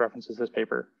 which references this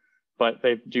paper. But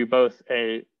they do both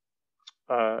a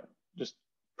just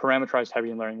parameterized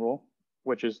Hebbian learning rule,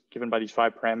 which is given by these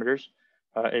 5 parameters,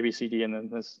 A, B, C, D, and then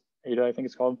this eta, I think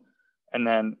it's called. And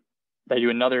then they do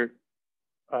another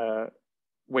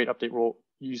weight update rule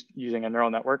using a neural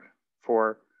network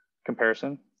for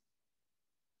comparison.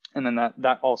 And then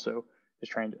that also is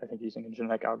trained, I think, using a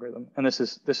genetic algorithm. And this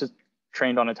is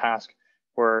trained on a task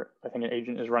where I think an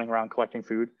agent is running around collecting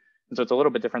food. And so it's a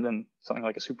little bit different than something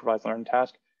like a supervised learning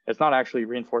task. It's not actually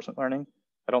reinforcement learning,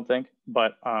 I don't think,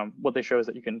 but what they show is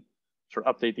that you can sort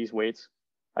of update these weights.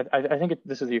 I think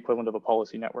this is the equivalent of a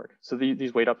policy network. So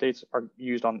these weight updates are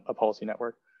used on a policy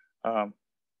network, but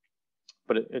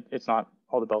it's not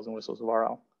all the bells and whistles of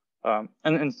RL.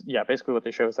 And yeah, basically what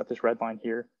they show is that this red line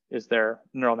here is their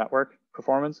neural network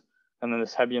performance. And then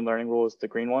this Hebbian learning rule is the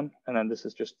green one. And then this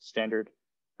is just standard,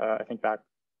 I think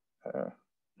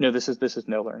this is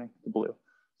no learning, the blue.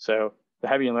 So the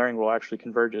Hebbian learning rule actually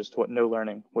converges to what no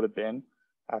learning would have been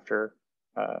after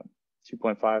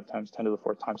 2.5 times 10 to the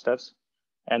 4th time steps.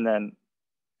 And then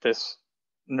this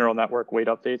neural network weight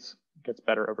updates gets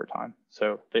better over time.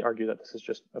 So they argue that this is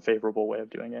just a favorable way of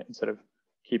doing it instead of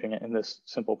keeping it in this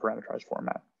simple parameterized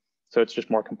format. So it's just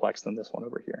more complex than this one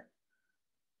over here.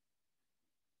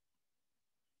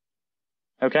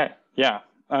 Okay, yeah.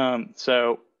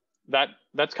 So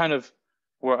that's kind of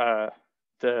where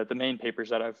the main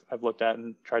papers that I've looked at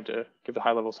and tried to give a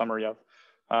high-level summary of.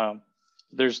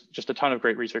 There's just a ton of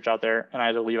great research out there, and I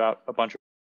had to leave out a bunch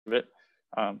of it.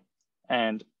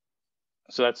 And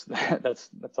so that's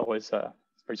always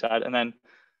It's pretty sad. And then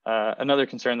another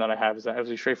concern that I have is that as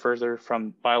we stray further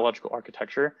from biological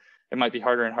architecture, it might be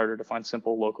harder and harder to find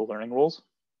simple local learning rules.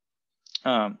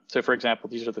 So for example,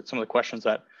 these are some of the questions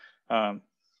that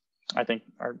I think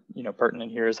are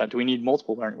pertinent here, is that do we need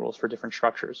multiple learning rules for different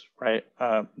structures, right?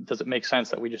 Does it make sense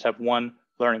that we just have one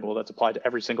learning rule that's applied to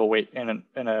every single weight in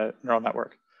a neural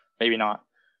network? Maybe not.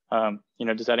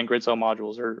 Does adding grid cell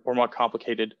modules or more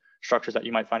complicated structures that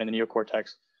you might find in the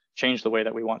neocortex change the way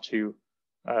that we want to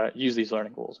use these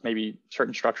learning rules? Maybe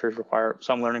certain structures require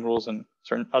some learning rules and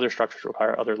certain other structures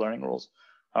require other learning rules.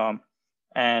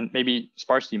 And maybe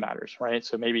sparsity matters, right?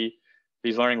 So maybe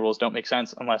these learning rules don't make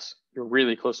sense unless you're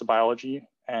really close to biology.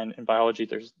 And in biology,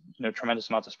 there's tremendous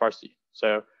amounts of sparsity.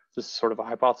 So this is sort of a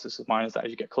hypothesis of mine, is that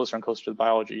as you get closer and closer to the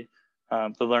biology,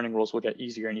 the learning rules will get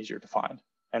easier and easier to find.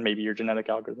 And maybe your genetic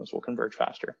algorithms will converge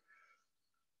faster.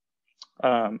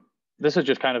 This is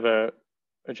just kind of a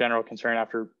general concern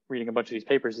after reading a bunch of these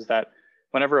papers, is that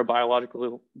whenever a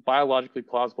biologically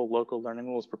plausible local learning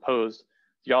rule is proposed,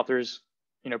 the authors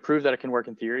prove that it can work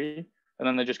in theory, and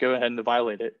then they just go ahead and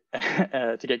violate it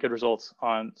to get good results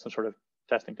on some sort of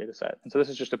testing data set. And so this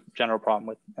is just a general problem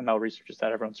with ML research, is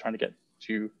that everyone's trying to get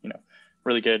to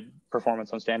really good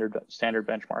performance on standard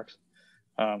benchmarks.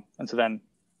 And so then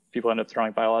people end up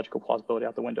throwing biological plausibility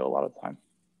out the window a lot of the time.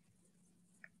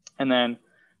 And then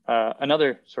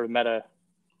another sort of meta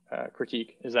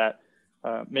critique is that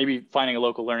maybe finding a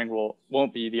local learning rule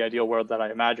won't be the ideal world that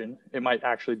I imagine. It might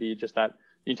actually be just that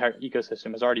the entire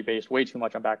ecosystem is already based way too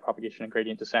much on backpropagation and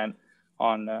gradient descent,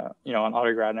 on on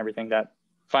autograd and everything, that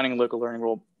finding a local learning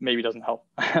rule maybe doesn't help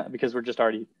because we're just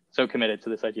already so committed to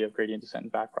this idea of gradient descent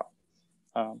and backprop.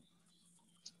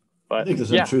 But I think there's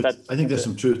some truth. I think there's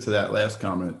some truth to that last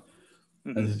comment.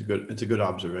 Mm-hmm. And it's a good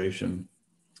observation.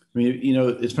 I mean,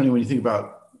 it's funny when you think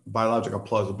about biological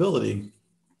plausibility.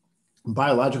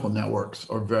 Biological networks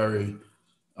are very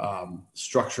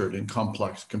structured and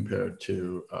complex compared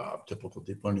to typical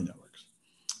deep learning networks.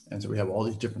 And so we have all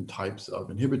these different types of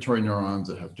inhibitory neurons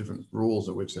that have different rules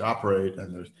in which they operate,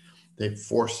 and they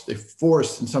force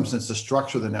in some sense the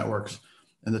structure of the networks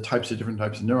and the different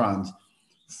types of neurons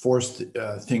force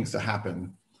things to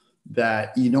happen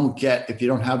that you don't get if you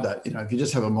don't have that. If you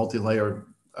just have a multi-layered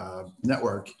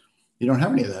network, you don't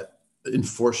have any of that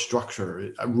enforced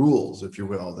structure, rules, if you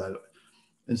will.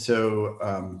 And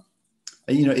so,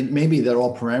 it may be that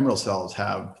all pyramidal cells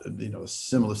have, a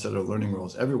similar set of learning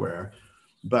rules everywhere,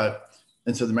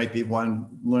 and so there might be one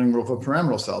learning rule for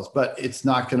pyramidal cells, but it's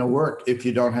not going to work if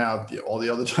you don't have all the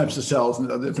other types of cells and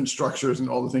the different structures and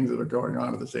all the things that are going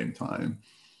on at the same time.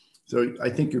 So I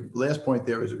think your last point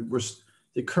there is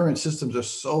the current systems are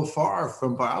so far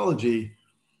from biology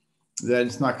that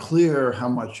it's not clear how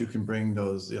much you can bring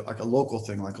those, like a local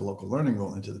thing, like a local learning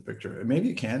rule into the picture. And maybe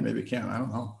you can, maybe you can't, I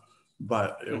don't know.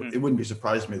 But it wouldn't be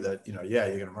surprised to me that, you're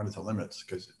going to run into limits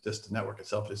because the network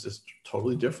itself is just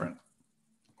totally different.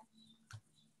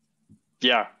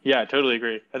 Yeah, I totally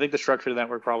agree. I think the structure of the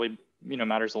network probably,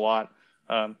 matters a lot,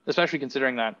 especially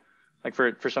considering that, like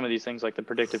for some of these things, like the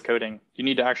predictive coding, you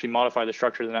need to actually modify the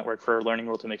structure of the network for a learning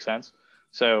rule to make sense.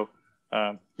 So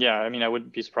I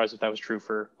wouldn't be surprised if that was true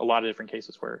for a lot of different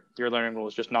cases where your learning rule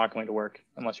is just not going to work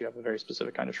unless you have a very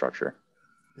specific kind of structure.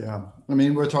 Yeah, I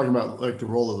mean, we're talking about like the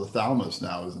role of the thalamus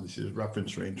now is these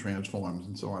reference range transforms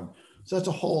and so on. So that's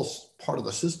a whole part of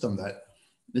the system that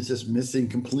is just missing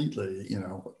completely.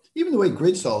 Even the way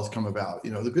grid cells come about.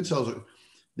 The grid cells are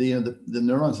the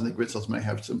neurons in the grid cells may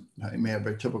have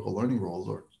very typical learning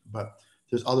rules, but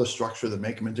there's other structure that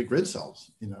make them into grid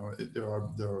cells.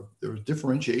 There is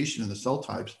differentiation in the cell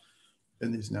types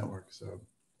in these networks. So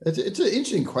it's an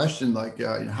interesting question. Like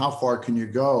how far can you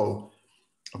go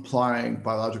applying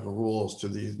biological rules to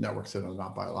these networks that are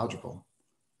not biological?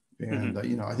 And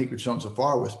I think we've shown so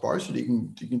far with sparsity,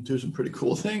 you can do some pretty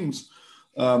cool things.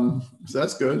 So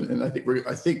that's good. And I think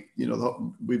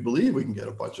we believe we can get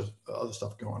a bunch of other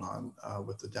stuff going on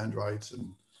with the dendrites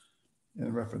and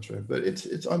reference rate, but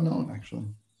it's unknown actually.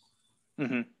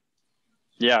 Mm-hmm.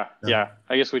 Yeah.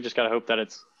 I guess we just gotta hope that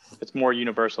it's more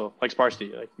universal, like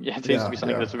sparsity. Like it seems to be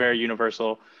something that's very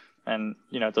universal, and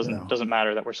it doesn't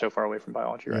matter that we're so far away from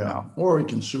biology right now. Or we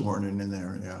can shoehorn it in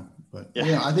there. Yeah, but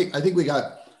I think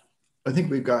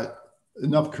we've got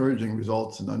enough encouraging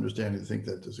results and understanding to think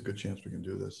that there's a good chance we can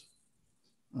do this.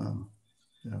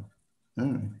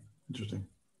 Anyway, interesting.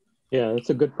 Yeah, that's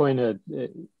a good point.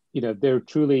 If they're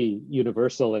truly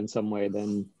universal in some way,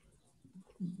 then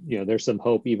there's some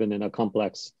hope even in a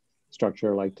complex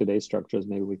structure like today's structures.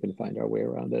 Maybe we can find our way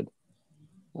around it.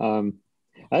 I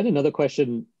had another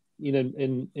question.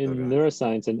 In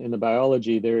neuroscience and in the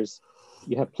biology,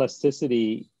 you have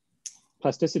plasticity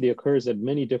plasticity occurs at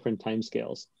many different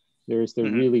timescales. There's the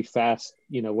really fast,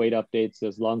 weight updates.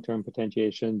 There's long-term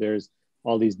potentiation. There's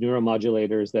all these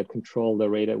neuromodulators that control the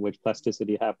rate at which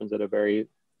plasticity happens at a very,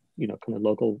 kind of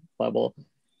local level.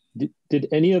 Did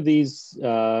any of these,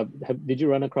 did you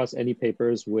run across any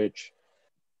papers which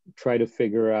try to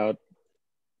figure out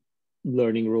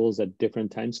learning rules at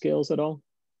different timescales at all?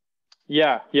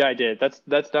 Yeah, I did. That's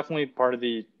definitely part of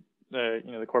the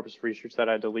corpus of research that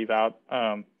I had to leave out.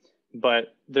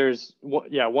 But there's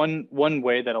one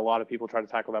way that a lot of people try to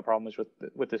tackle that problem is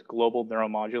with this global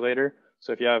neuromodulator.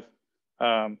 So if you have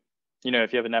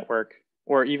if you have a network,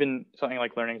 or even something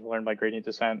like learning to learn by gradient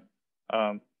descent,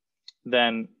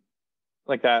 then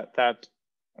like that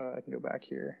I can go back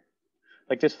here.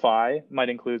 Like this phi might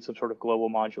include some sort of global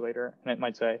modulator, and it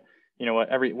might say,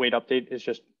 every weight update is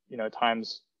just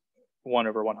times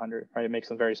 1/100, right? It makes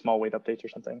some very small weight updates or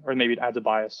something, or maybe it adds a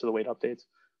bias to the weight updates.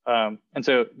 And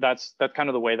so that's kind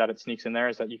of the way that it sneaks in there,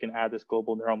 is that you can add this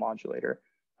global neuromodulator.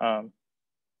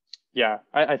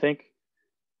 I think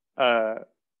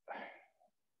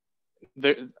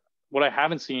what I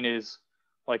haven't seen is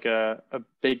like a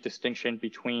big distinction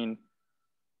between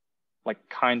like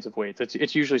kinds of weights.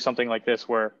 It's usually something like this,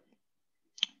 where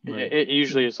it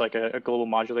usually is like a global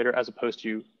modulator, as opposed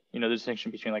to the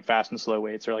distinction between like fast and slow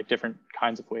weights, or like different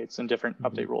kinds of weights and different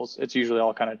update rules. It's usually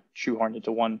all kind of shoehorned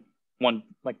into one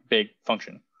like big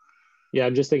function. Yeah,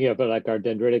 I'm just thinking about like our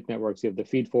dendritic networks. You have the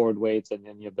feed forward weights, and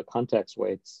then you have the context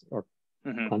weights, or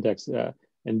context,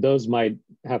 and those might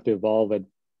have to evolve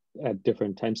at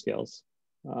different timescales.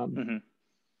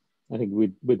 I think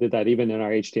we did that even in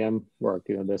our HTM work.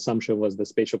 The assumption was the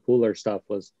spatial pooler stuff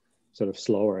was sort of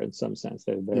slower in some sense.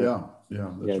 They're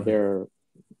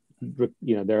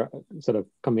sort of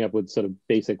coming up with sort of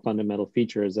basic fundamental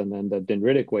features, and then the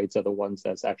dendritic weights are the ones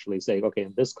that's actually saying, okay,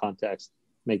 in this context,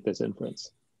 make this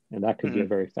inference, and that could be a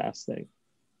very fast thing.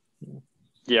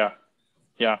 Yeah.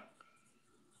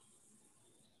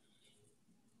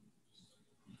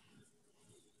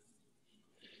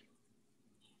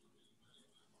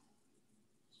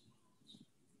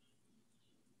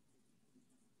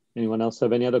 Anyone else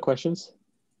have any other questions?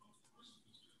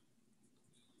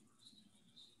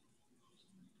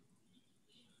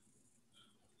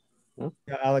 No?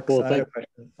 Yeah, Alex, cool, I have a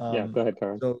question. Yeah, go ahead,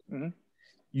 Karan. So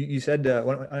you said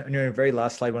on your very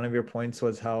last slide, one of your points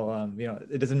was how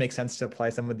it doesn't make sense to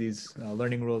apply some of these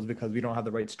learning rules because we don't have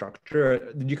the right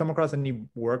structure. Did you come across any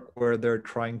work where they're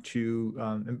trying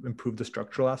to improve the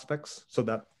structural aspects so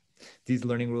that these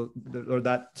learning rules,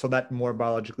 so that more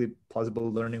biologically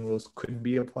plausible learning rules could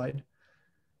be applied?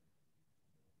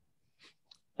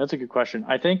 That's a good question.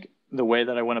 I think the way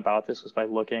that I went about this was by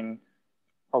looking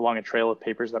along a trail of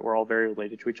papers that were all very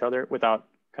related to each other without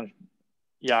kind of,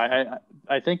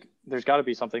 I think there's got to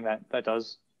be something that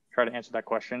does try to answer that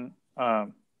question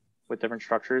with different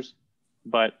structures.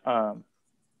 But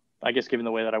I guess given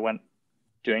the way that I went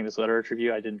doing this literature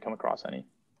review, I didn't come across any.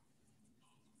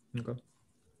 Okay.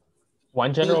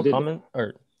 One general comment,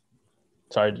 or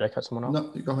sorry, did I cut someone off?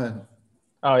 No, go ahead.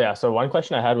 Oh yeah, so one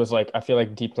question I had was like, I feel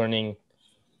like deep learning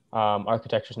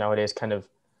architectures nowadays kind of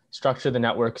structure the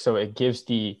network so it gives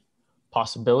the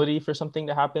possibility for something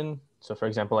to happen. So for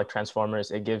example, like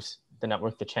transformers, it gives the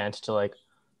network the chance to like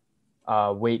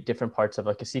weight different parts of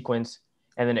like a sequence,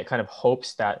 and then it kind of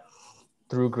hopes that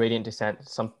through gradient descent,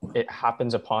 it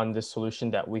happens upon this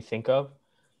solution that we think of.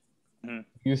 Do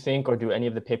you think, or do any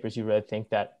of the papers you read think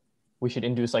that we should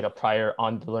induce like a prior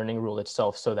on the learning rule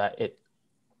itself so that it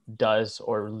does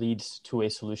or leads to a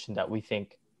solution that we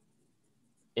think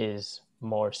is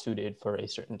more suited for a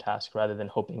certain task, rather than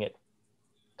hoping it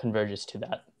converges to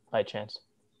that by chance?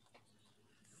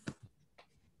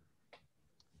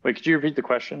 Wait, could you repeat the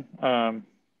question? I'm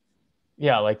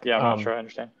not sure I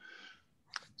understand.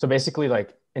 So basically,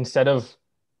 like, instead of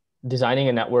designing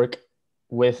a network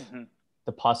with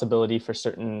the possibility for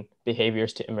certain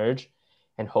behaviors to emerge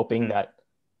and hoping that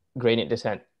gradient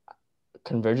descent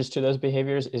converges to those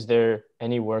behaviors, is there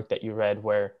any work that you read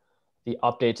where the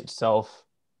updates itself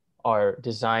are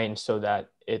designed so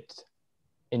that it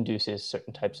induces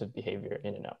certain types of behavior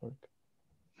in a network?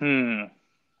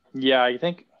 Yeah, I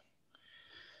think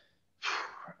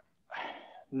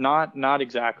not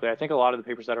exactly. I think a lot of the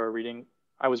papers that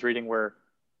I was reading were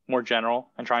more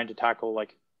general and trying to tackle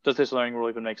like, does this learning rule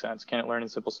even make sense? Can it learn in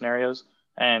simple scenarios?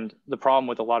 And the problem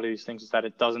with a lot of these things is that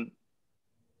it doesn't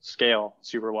scale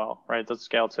super well, right? It doesn't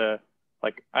scale to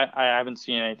like, I haven't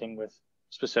seen anything with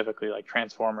specifically like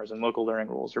transformers and local learning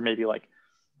rules, or maybe like,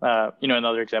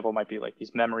 another example might be like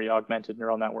these memory augmented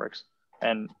neural networks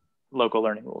and local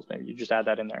learning rules. Maybe you just add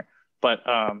that in there. But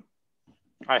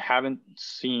I haven't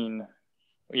seen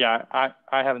yeah,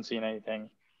 I haven't seen anything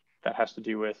that has to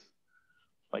do with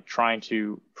like trying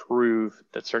to prove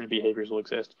that certain behaviors will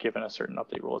exist given a certain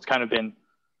update rule. It's kind of been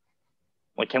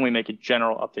like, can we make a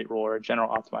general update rule or a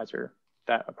general optimizer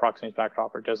that approximates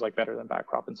backprop or does like better than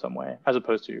backprop in some way, as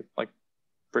opposed to like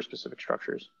for specific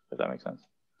structures, if that makes sense.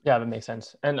 Yeah, that makes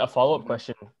sense. And a follow-up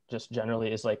question just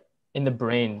generally is like, in the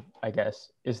brain, I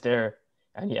guess, is there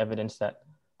any evidence that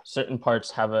certain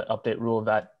parts have an update rule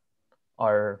that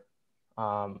are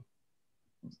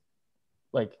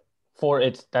like for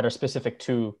it, that are specific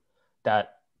to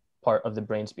that part of the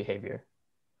brain's behavior?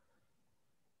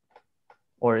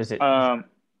 Or is it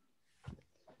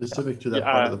specific to that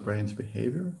part of the brain's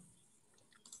behavior?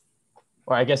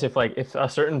 Or I guess if a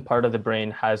certain part of the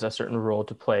brain has a certain role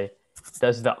to play,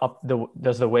 does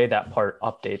the way that part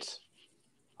updates,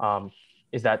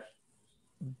 is that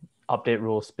update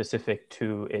rule specific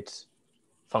to its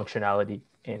functionality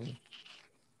in?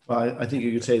 Well, I think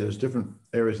you could say there's different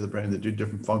areas of the brain that do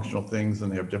different functional things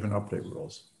and they have different update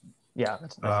rules. Yeah,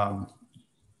 that's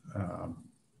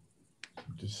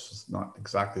this is not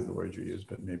exactly the word you used,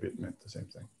 but maybe it meant the same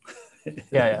thing.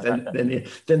 Yeah.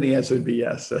 then the answer would be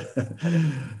yes.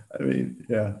 I mean,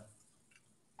 yeah.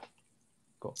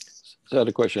 Cool. So I had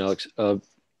a question, Alex.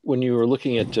 When you were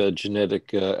looking at genetic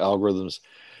algorithms,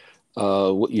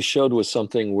 what you showed was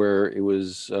something where it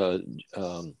was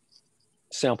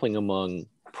sampling among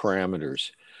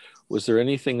parameters. Was there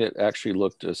anything that actually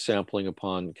looked at sampling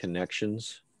upon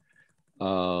connections?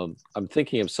 I'm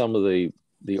thinking of some of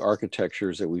the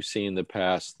architectures that we've seen in the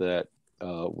past that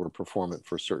were performant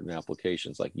for certain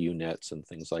applications like UNets and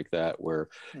things like that, where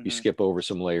you skip over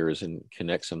some layers and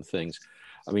connect some things.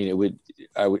 I mean,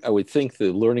 I would think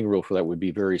the learning rule for that would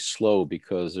be very slow,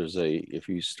 because if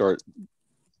you start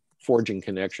forging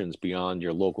connections beyond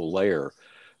your local layer,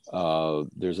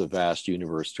 there's a vast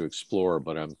universe to explore.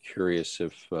 But I'm curious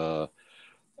if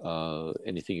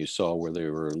anything you saw where they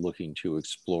were looking to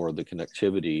explore the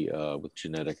connectivity with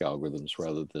genetic algorithms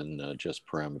rather than just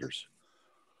parameters.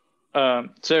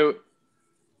 So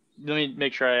let me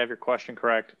make sure I have your question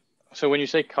correct. So when you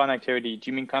say connectivity, do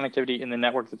you mean connectivity in the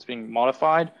network that's being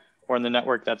modified, or in the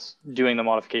network that's doing the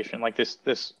modification, like this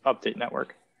update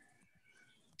network?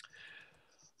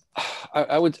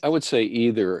 I would say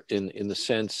either, in the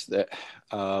sense that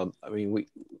I mean,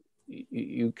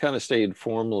 you kind of stated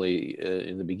formally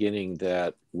in the beginning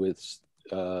that with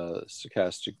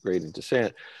stochastic gradient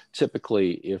descent,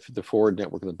 typically if the forward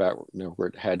network and the backward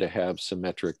network had to have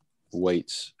symmetric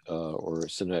weights or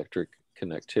symmetric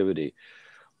connectivity.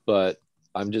 But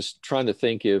I'm just trying to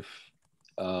think if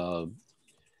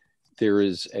there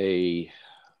is a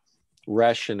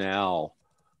rationale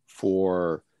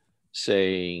for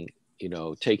saying,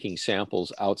 taking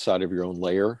samples outside of your own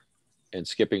layer and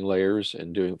skipping layers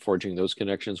and forging those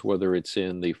connections, whether it's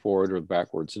in the forward or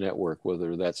backwards network,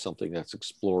 whether that's something that's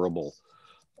explorable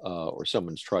or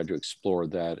someone's tried to explore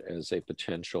that as a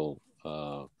potential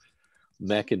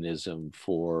mechanism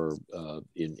for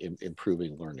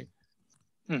improving learning.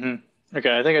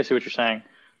 Okay, I think I see what you're saying.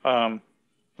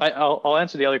 I'll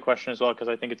answer the other question as well, because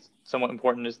I think it's somewhat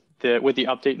important, is with the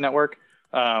update network,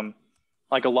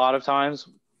 like a lot of times,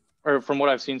 or from what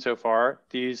I've seen so far,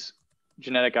 these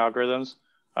genetic algorithms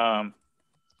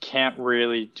can't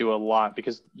really do a lot,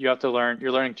 because you're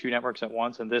learning two networks at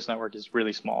once, and this network is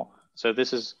really small. So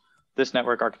this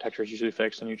network architecture is usually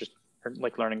fixed, and you just are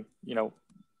like learning,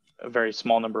 a very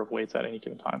small number of weights at any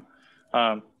given time.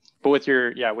 But with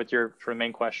your sort of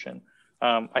main question,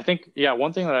 I think,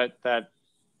 one thing that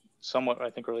somewhat I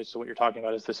think relates to what you're talking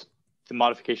about is the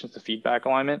modifications to feedback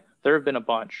alignment. There have been a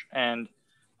bunch, and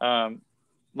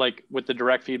like with the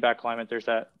direct feedback alignment, there's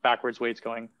that backwards weights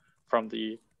going from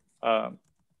the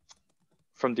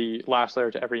last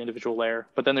layer to every individual layer.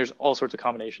 But then there's all sorts of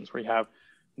combinations where you have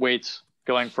weights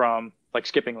going from like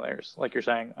skipping layers, like you're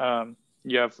saying.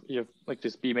 You have like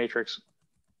this B matrix.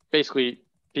 Basically,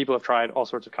 people have tried all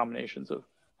sorts of combinations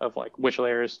of like which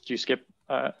layers do you skip,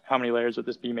 how many layers with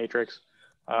this B matrix.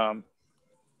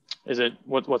 Is it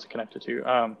what's it connected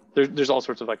to? There's all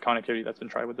sorts of like connectivity that's been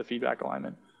tried with the feedback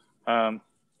alignment.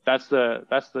 That's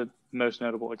the most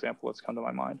notable example that's come to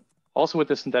my mind. Also with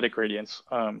the synthetic gradients,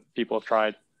 people have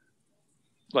tried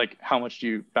like how much do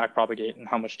you backpropagate and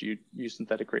how much do you use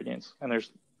synthetic gradients, and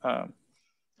there's a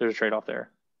trade-off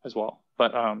there as well.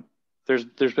 But there's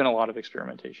been a lot of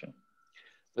experimentation.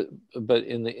 But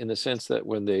in the sense that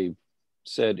when they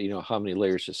said how many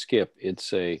layers to skip,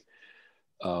 it's a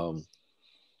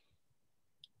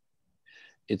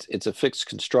it's a fixed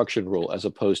construction rule as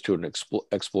opposed to an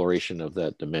exploration of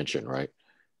that dimension, right?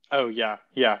 Oh yeah,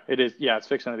 it is. Yeah, it's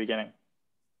fixed in the beginning.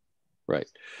 Right.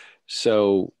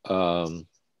 So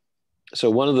so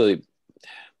one of the,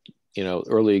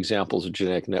 early examples of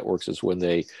genetic networks is when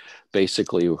they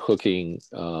basically were hooking,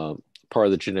 part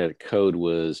of the genetic code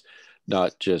was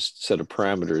not just set of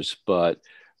parameters, but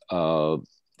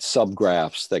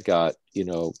subgraphs that got,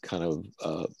 kind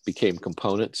of became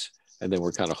components and then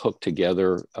were kind of hooked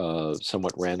together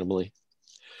somewhat randomly.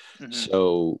 Mm-hmm.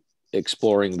 So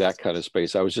exploring that kind of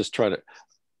space, I was just trying to,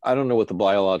 I don't know what the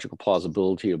biological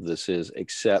plausibility of this is,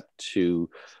 except to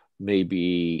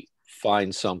maybe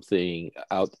find something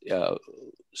out,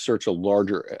 search a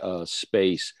larger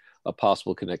space of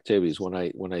possible connectivities.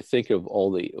 When I think of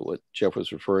all what Jeff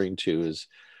was referring to is,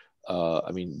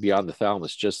 beyond the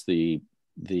thalamus, just the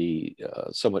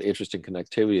somewhat interesting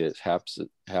connectivity that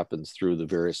happens through the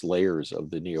various layers of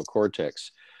the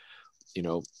neocortex.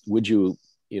 Would you,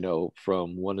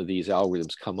 from one of these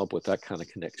algorithms come up with that kind of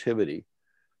connectivity?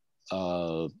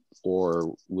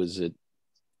 Or was it,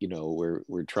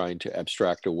 we're trying to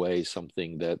abstract away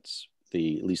something that's at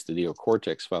least the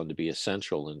neocortex found to be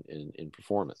essential in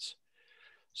performance.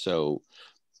 So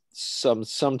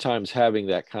sometimes having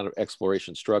that kind of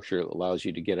exploration structure allows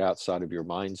you to get outside of your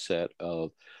mindset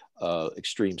of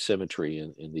extreme symmetry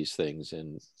in these things.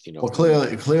 And, well,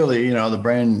 clearly, the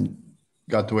brain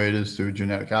got the way it is through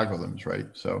genetic algorithms, right?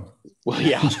 So, well,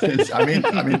 yeah, I mean,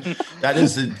 that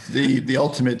is the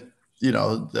ultimate,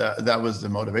 that was the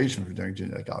motivation for doing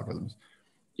genetic algorithms.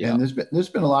 Yeah. And there's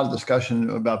been a lot of discussion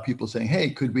about people saying,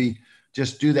 hey, could we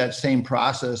just do that same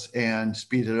process and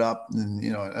speed it up and,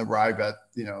 arrive at,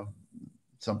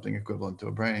 something equivalent to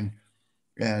a brain?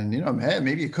 And, hey,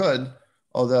 maybe you could,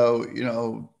 although,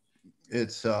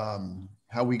 it's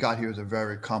how we got here is a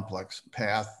very complex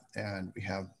path, and we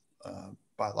have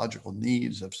biological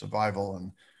needs of survival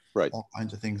and right. all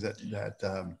kinds of things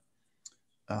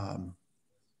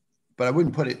but I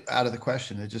wouldn't put it out of the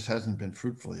question. It just hasn't been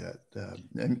fruitful yet.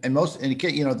 And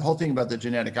the whole thing about the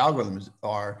genetic algorithms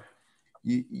are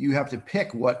you have to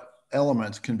pick what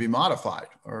elements can be modified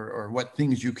or what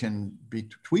things you can be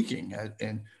tweaking.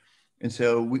 And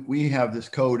so we have this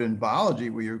code in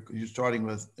biology where you're starting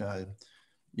with,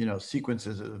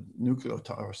 sequences of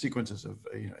nucleotides or sequences of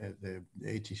the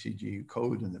ATCG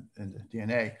code in the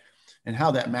DNA, and how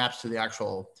that maps to the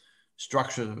actual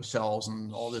structure of cells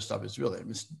and all this stuff is really a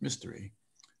mystery.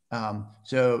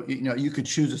 So, you could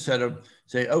choose a set of,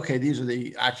 say, okay, these are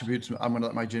the attributes I'm going to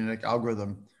let my genetic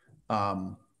algorithm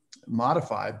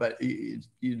modify, but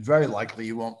very likely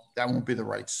that won't be the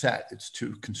right set. It's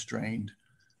too constrained.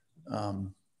 You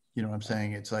know what I'm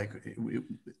saying? It's like,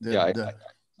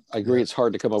 I agree. It's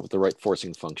hard to come up with the right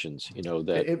forcing functions,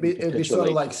 that it'd be sort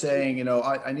of like saying,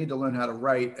 I need to learn how to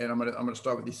write, and I'm going to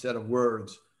start with these set of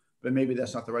words. But maybe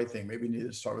that's not the right thing. Maybe you need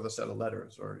to start with a set of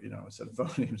letters or, a set of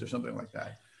phonemes or something like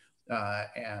that.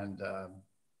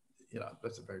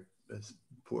 That's a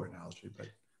poor analogy, but.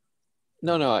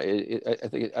 No, I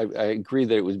think I agree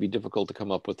that it would be difficult to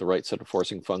come up with the right set of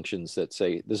forcing functions that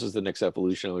say, this is the next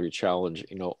evolutionary challenge,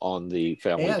 on the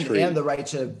family tree. And the right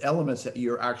set of elements that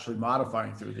you're actually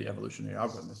modifying through the evolutionary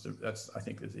algorithm. That's, I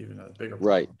think, is even a bigger problem.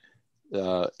 Right.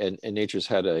 And nature's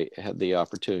had the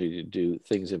opportunity to do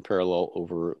things in parallel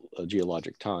over a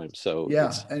geologic time. So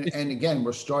yeah, and again,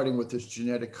 we're starting with this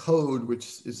genetic code,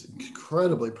 which is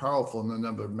incredibly powerful in the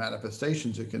number of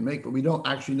manifestations it can make, but we don't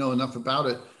actually know enough about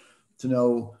it to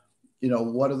know,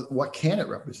 what can it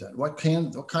represent? What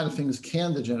kind of things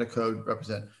can the genetic code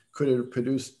represent? Could it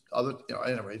produce other?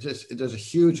 Anyway, there's a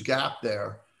huge gap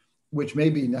there, which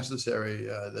may be necessary,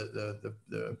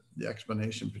 the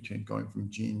explanation between going from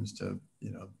genes to,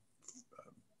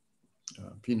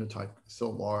 phenotype is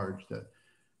so large that,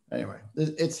 anyway,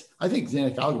 I think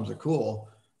genetic algorithms are cool,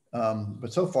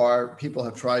 but so far people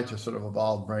have tried to sort of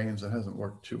evolve brains and it hasn't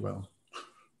worked too well.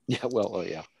 Yeah, well,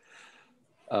 yeah.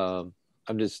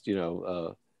 I'm just,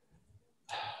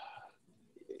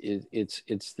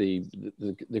 it's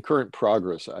the current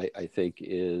progress, I think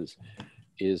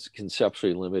is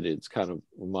conceptually limited. It's kind of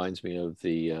reminds me of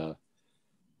the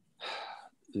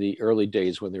early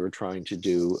days when they were trying to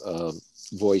do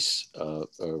voice,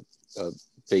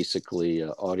 basically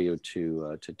audio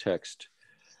to text,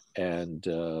 and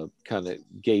kind of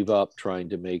gave up trying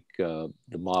to make the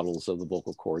models of the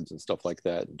vocal cords and stuff like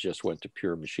that, and just went to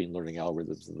pure machine learning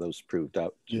algorithms, and those proved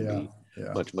out to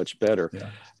be much better. Yeah.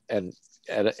 And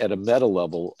at a meta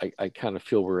level, I kind of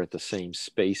feel we're at the same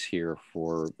space here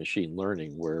for machine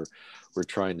learning, where we're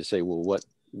trying to say, well,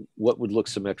 what would look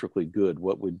symmetrically good?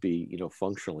 What would be,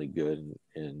 functionally good?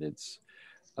 And it's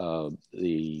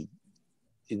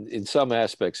in some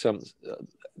aspects, some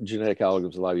genetic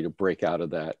algorithms allow you to break out of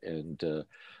that and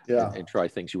try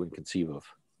things you wouldn't conceive of.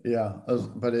 Yeah,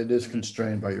 but it is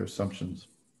constrained by your assumptions.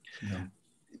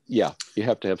 Yeah, you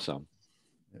have to have some.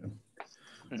 Yeah.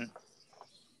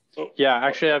 Mm-hmm. Yeah,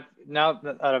 actually, I've now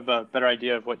that I have a better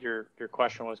idea of what your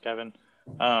question was, Kevin.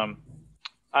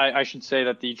 I should say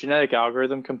that the genetic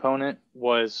algorithm component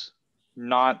was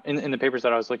not in the papers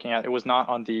that I was looking at. It was not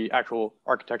on the actual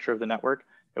architecture of the network.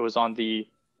 It was on the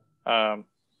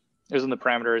in the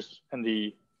parameters and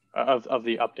the of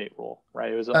the update rule,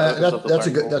 right? It was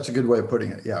that's a good way of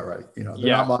putting it. Yeah, right. You know,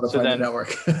 they're not modifying the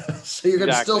network, so you're going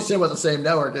to still sit with the same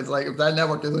network. It's like if that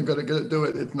network isn't going to do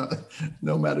it, it's not.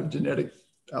 No matter genetic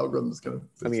algorithm is going to.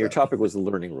 I mean, your topic was the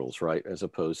learning rules, right, as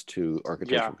opposed to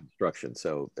architectural construction.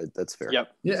 So that's fair.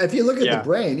 Yep. Yeah, if you look at the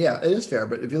brain, yeah, it is fair.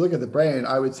 But if you look at the brain,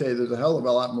 I would say there's a hell of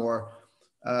a lot more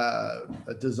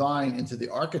design into the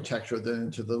architecture than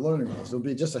into the learning rules. There'll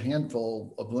be just a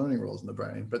handful of learning rules in the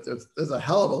brain, but there's a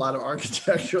hell of a lot of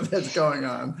architecture that's going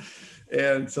on.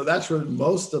 And so that's where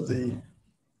most of the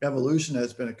evolution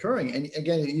has been occurring. And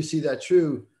again, you see that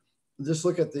true. Just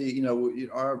look at the,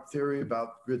 our theory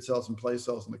about grid cells and place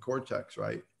cells in the cortex,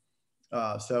 right?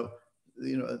 So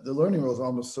the learning rules are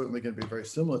almost certainly going to be very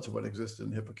similar to what existed in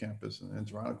the hippocampus and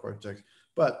entorhinal cortex.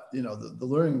 But the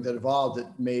learning that evolved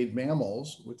that made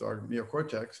mammals with our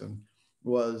neocortex and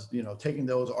was taking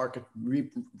those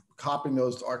copying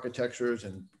those architectures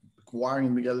and wiring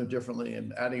them together differently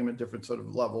and adding them at different sort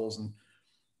of levels,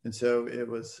 and so it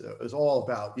was all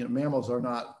about mammals are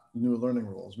not new learning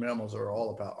rules. Mammals are all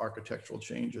about architectural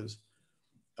changes,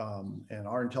 and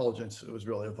our intelligence was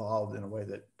really evolved in a way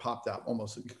that popped out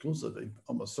almost exclusively,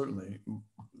 almost certainly,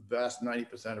 vast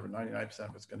 90% of it, 99%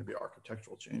 of it's going to be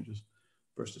architectural changes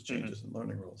versus changes in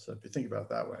learning rules. So if you think about it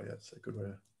that way, that's a good way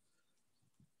to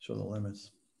show the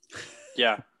limits.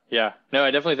 Yeah. No,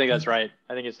 I definitely think that's right.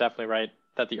 I think it's definitely right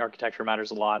that the architecture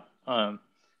matters a lot.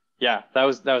 Yeah, that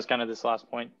was kind of this last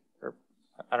point, or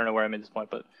I don't know where I made this point,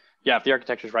 but yeah, if the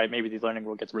architecture is right, maybe the learning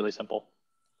rule gets really simple.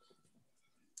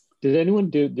 Did anyone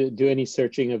do any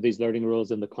searching of these learning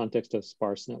rules in the context of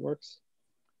sparse networks?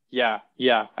 Yeah,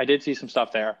 I did see some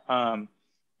stuff there.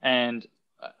 And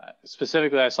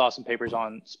specifically, I saw some papers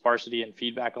on sparsity and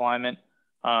feedback alignment.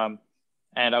 And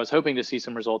I was hoping to see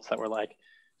some results that were like,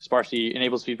 sparsity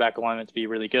enables feedback alignment to be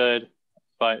really good,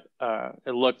 but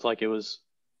it looked like it was,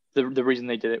 the reason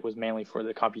they did it was mainly for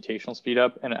the computational speed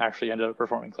up, and it actually ended up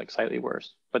performing like slightly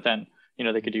worse. But then,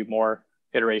 they could do more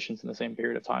iterations in the same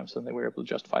period of time, so they were able to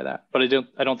justify that. But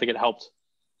I don't think it helped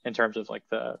in terms of like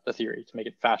the theory to make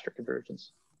it faster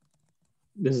convergence.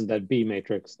 This is that B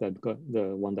matrix, the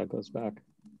one that goes back.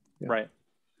 Yeah. Right.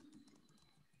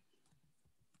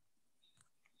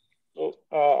 So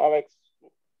Alex,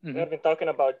 we have been talking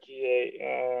about GA,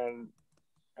 and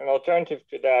an alternative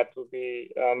to that would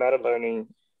be meta learning.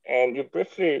 And you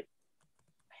briefly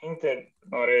hinted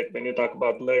about it when you talk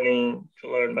about learning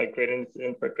to learn by gradient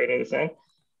descent per gradient descent.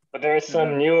 But there is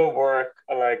some newer work,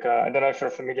 like I don't know if you're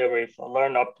familiar with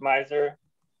Learn Optimizer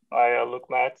by Luke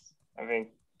Matz. I think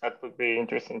that would be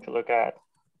interesting to look at,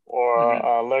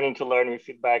 or learning to learn with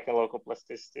feedback and local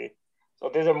plasticity. So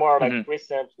these are more like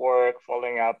recent work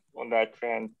following up on that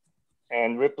trend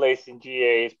and replacing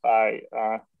GAs by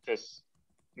just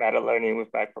meta learning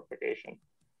with backpropagation.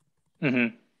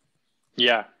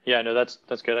 Yeah, no,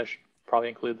 that's good. I should probably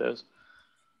include those.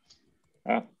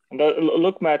 And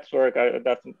Luke Matt's work, I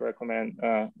definitely recommend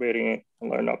reading it and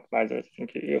Learn Optimizer. I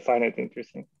think you'll find it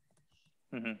interesting.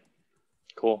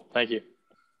 Cool, thank you.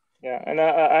 Yeah, and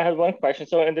I had one question.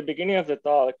 So in the beginning of the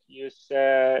talk, you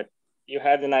said you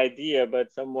had an idea,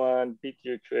 but someone beat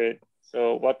you to it.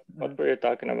 So what were you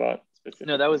talking about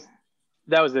specifically? No,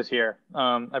 that was this here.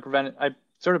 I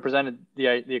sort of presented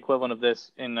the equivalent of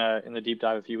this in the deep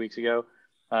dive a few weeks ago,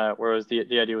 where it was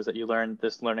the idea was that you learn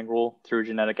this learning rule through a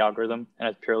genetic algorithm, and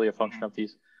it's purely a function of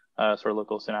these sort of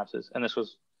local synapses. And this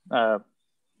was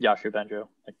Yashu Benjo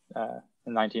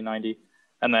in 1990,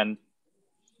 and then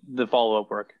the follow-up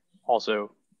work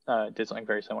also did something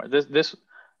very similar.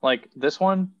 This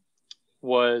one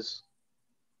was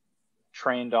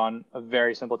trained on a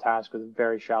very simple task with a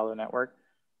very shallow network.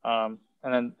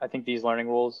 And then I think these learning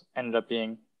rules ended up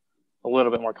being a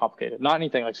little bit more complicated. Not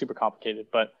anything like super complicated,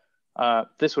 but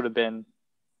this would have been,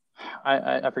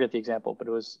 I forget the example, but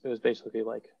it was basically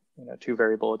like,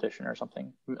 2-variable addition or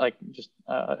something, like just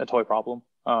a toy problem,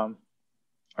 or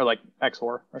like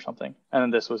XOR or something. And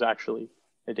then this was actually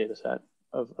a data set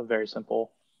of a very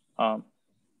simple,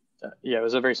 it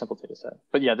was a very simple data set.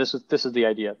 But yeah, this is the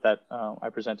idea that I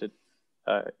presented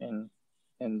in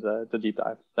the deep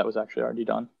dive that was actually already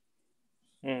done.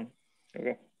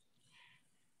 Okay.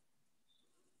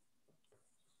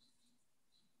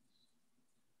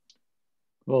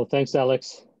 Well, thanks,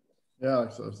 Alex. Yeah,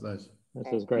 Alex, that was nice. This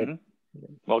was great.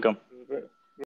 Welcome. Great.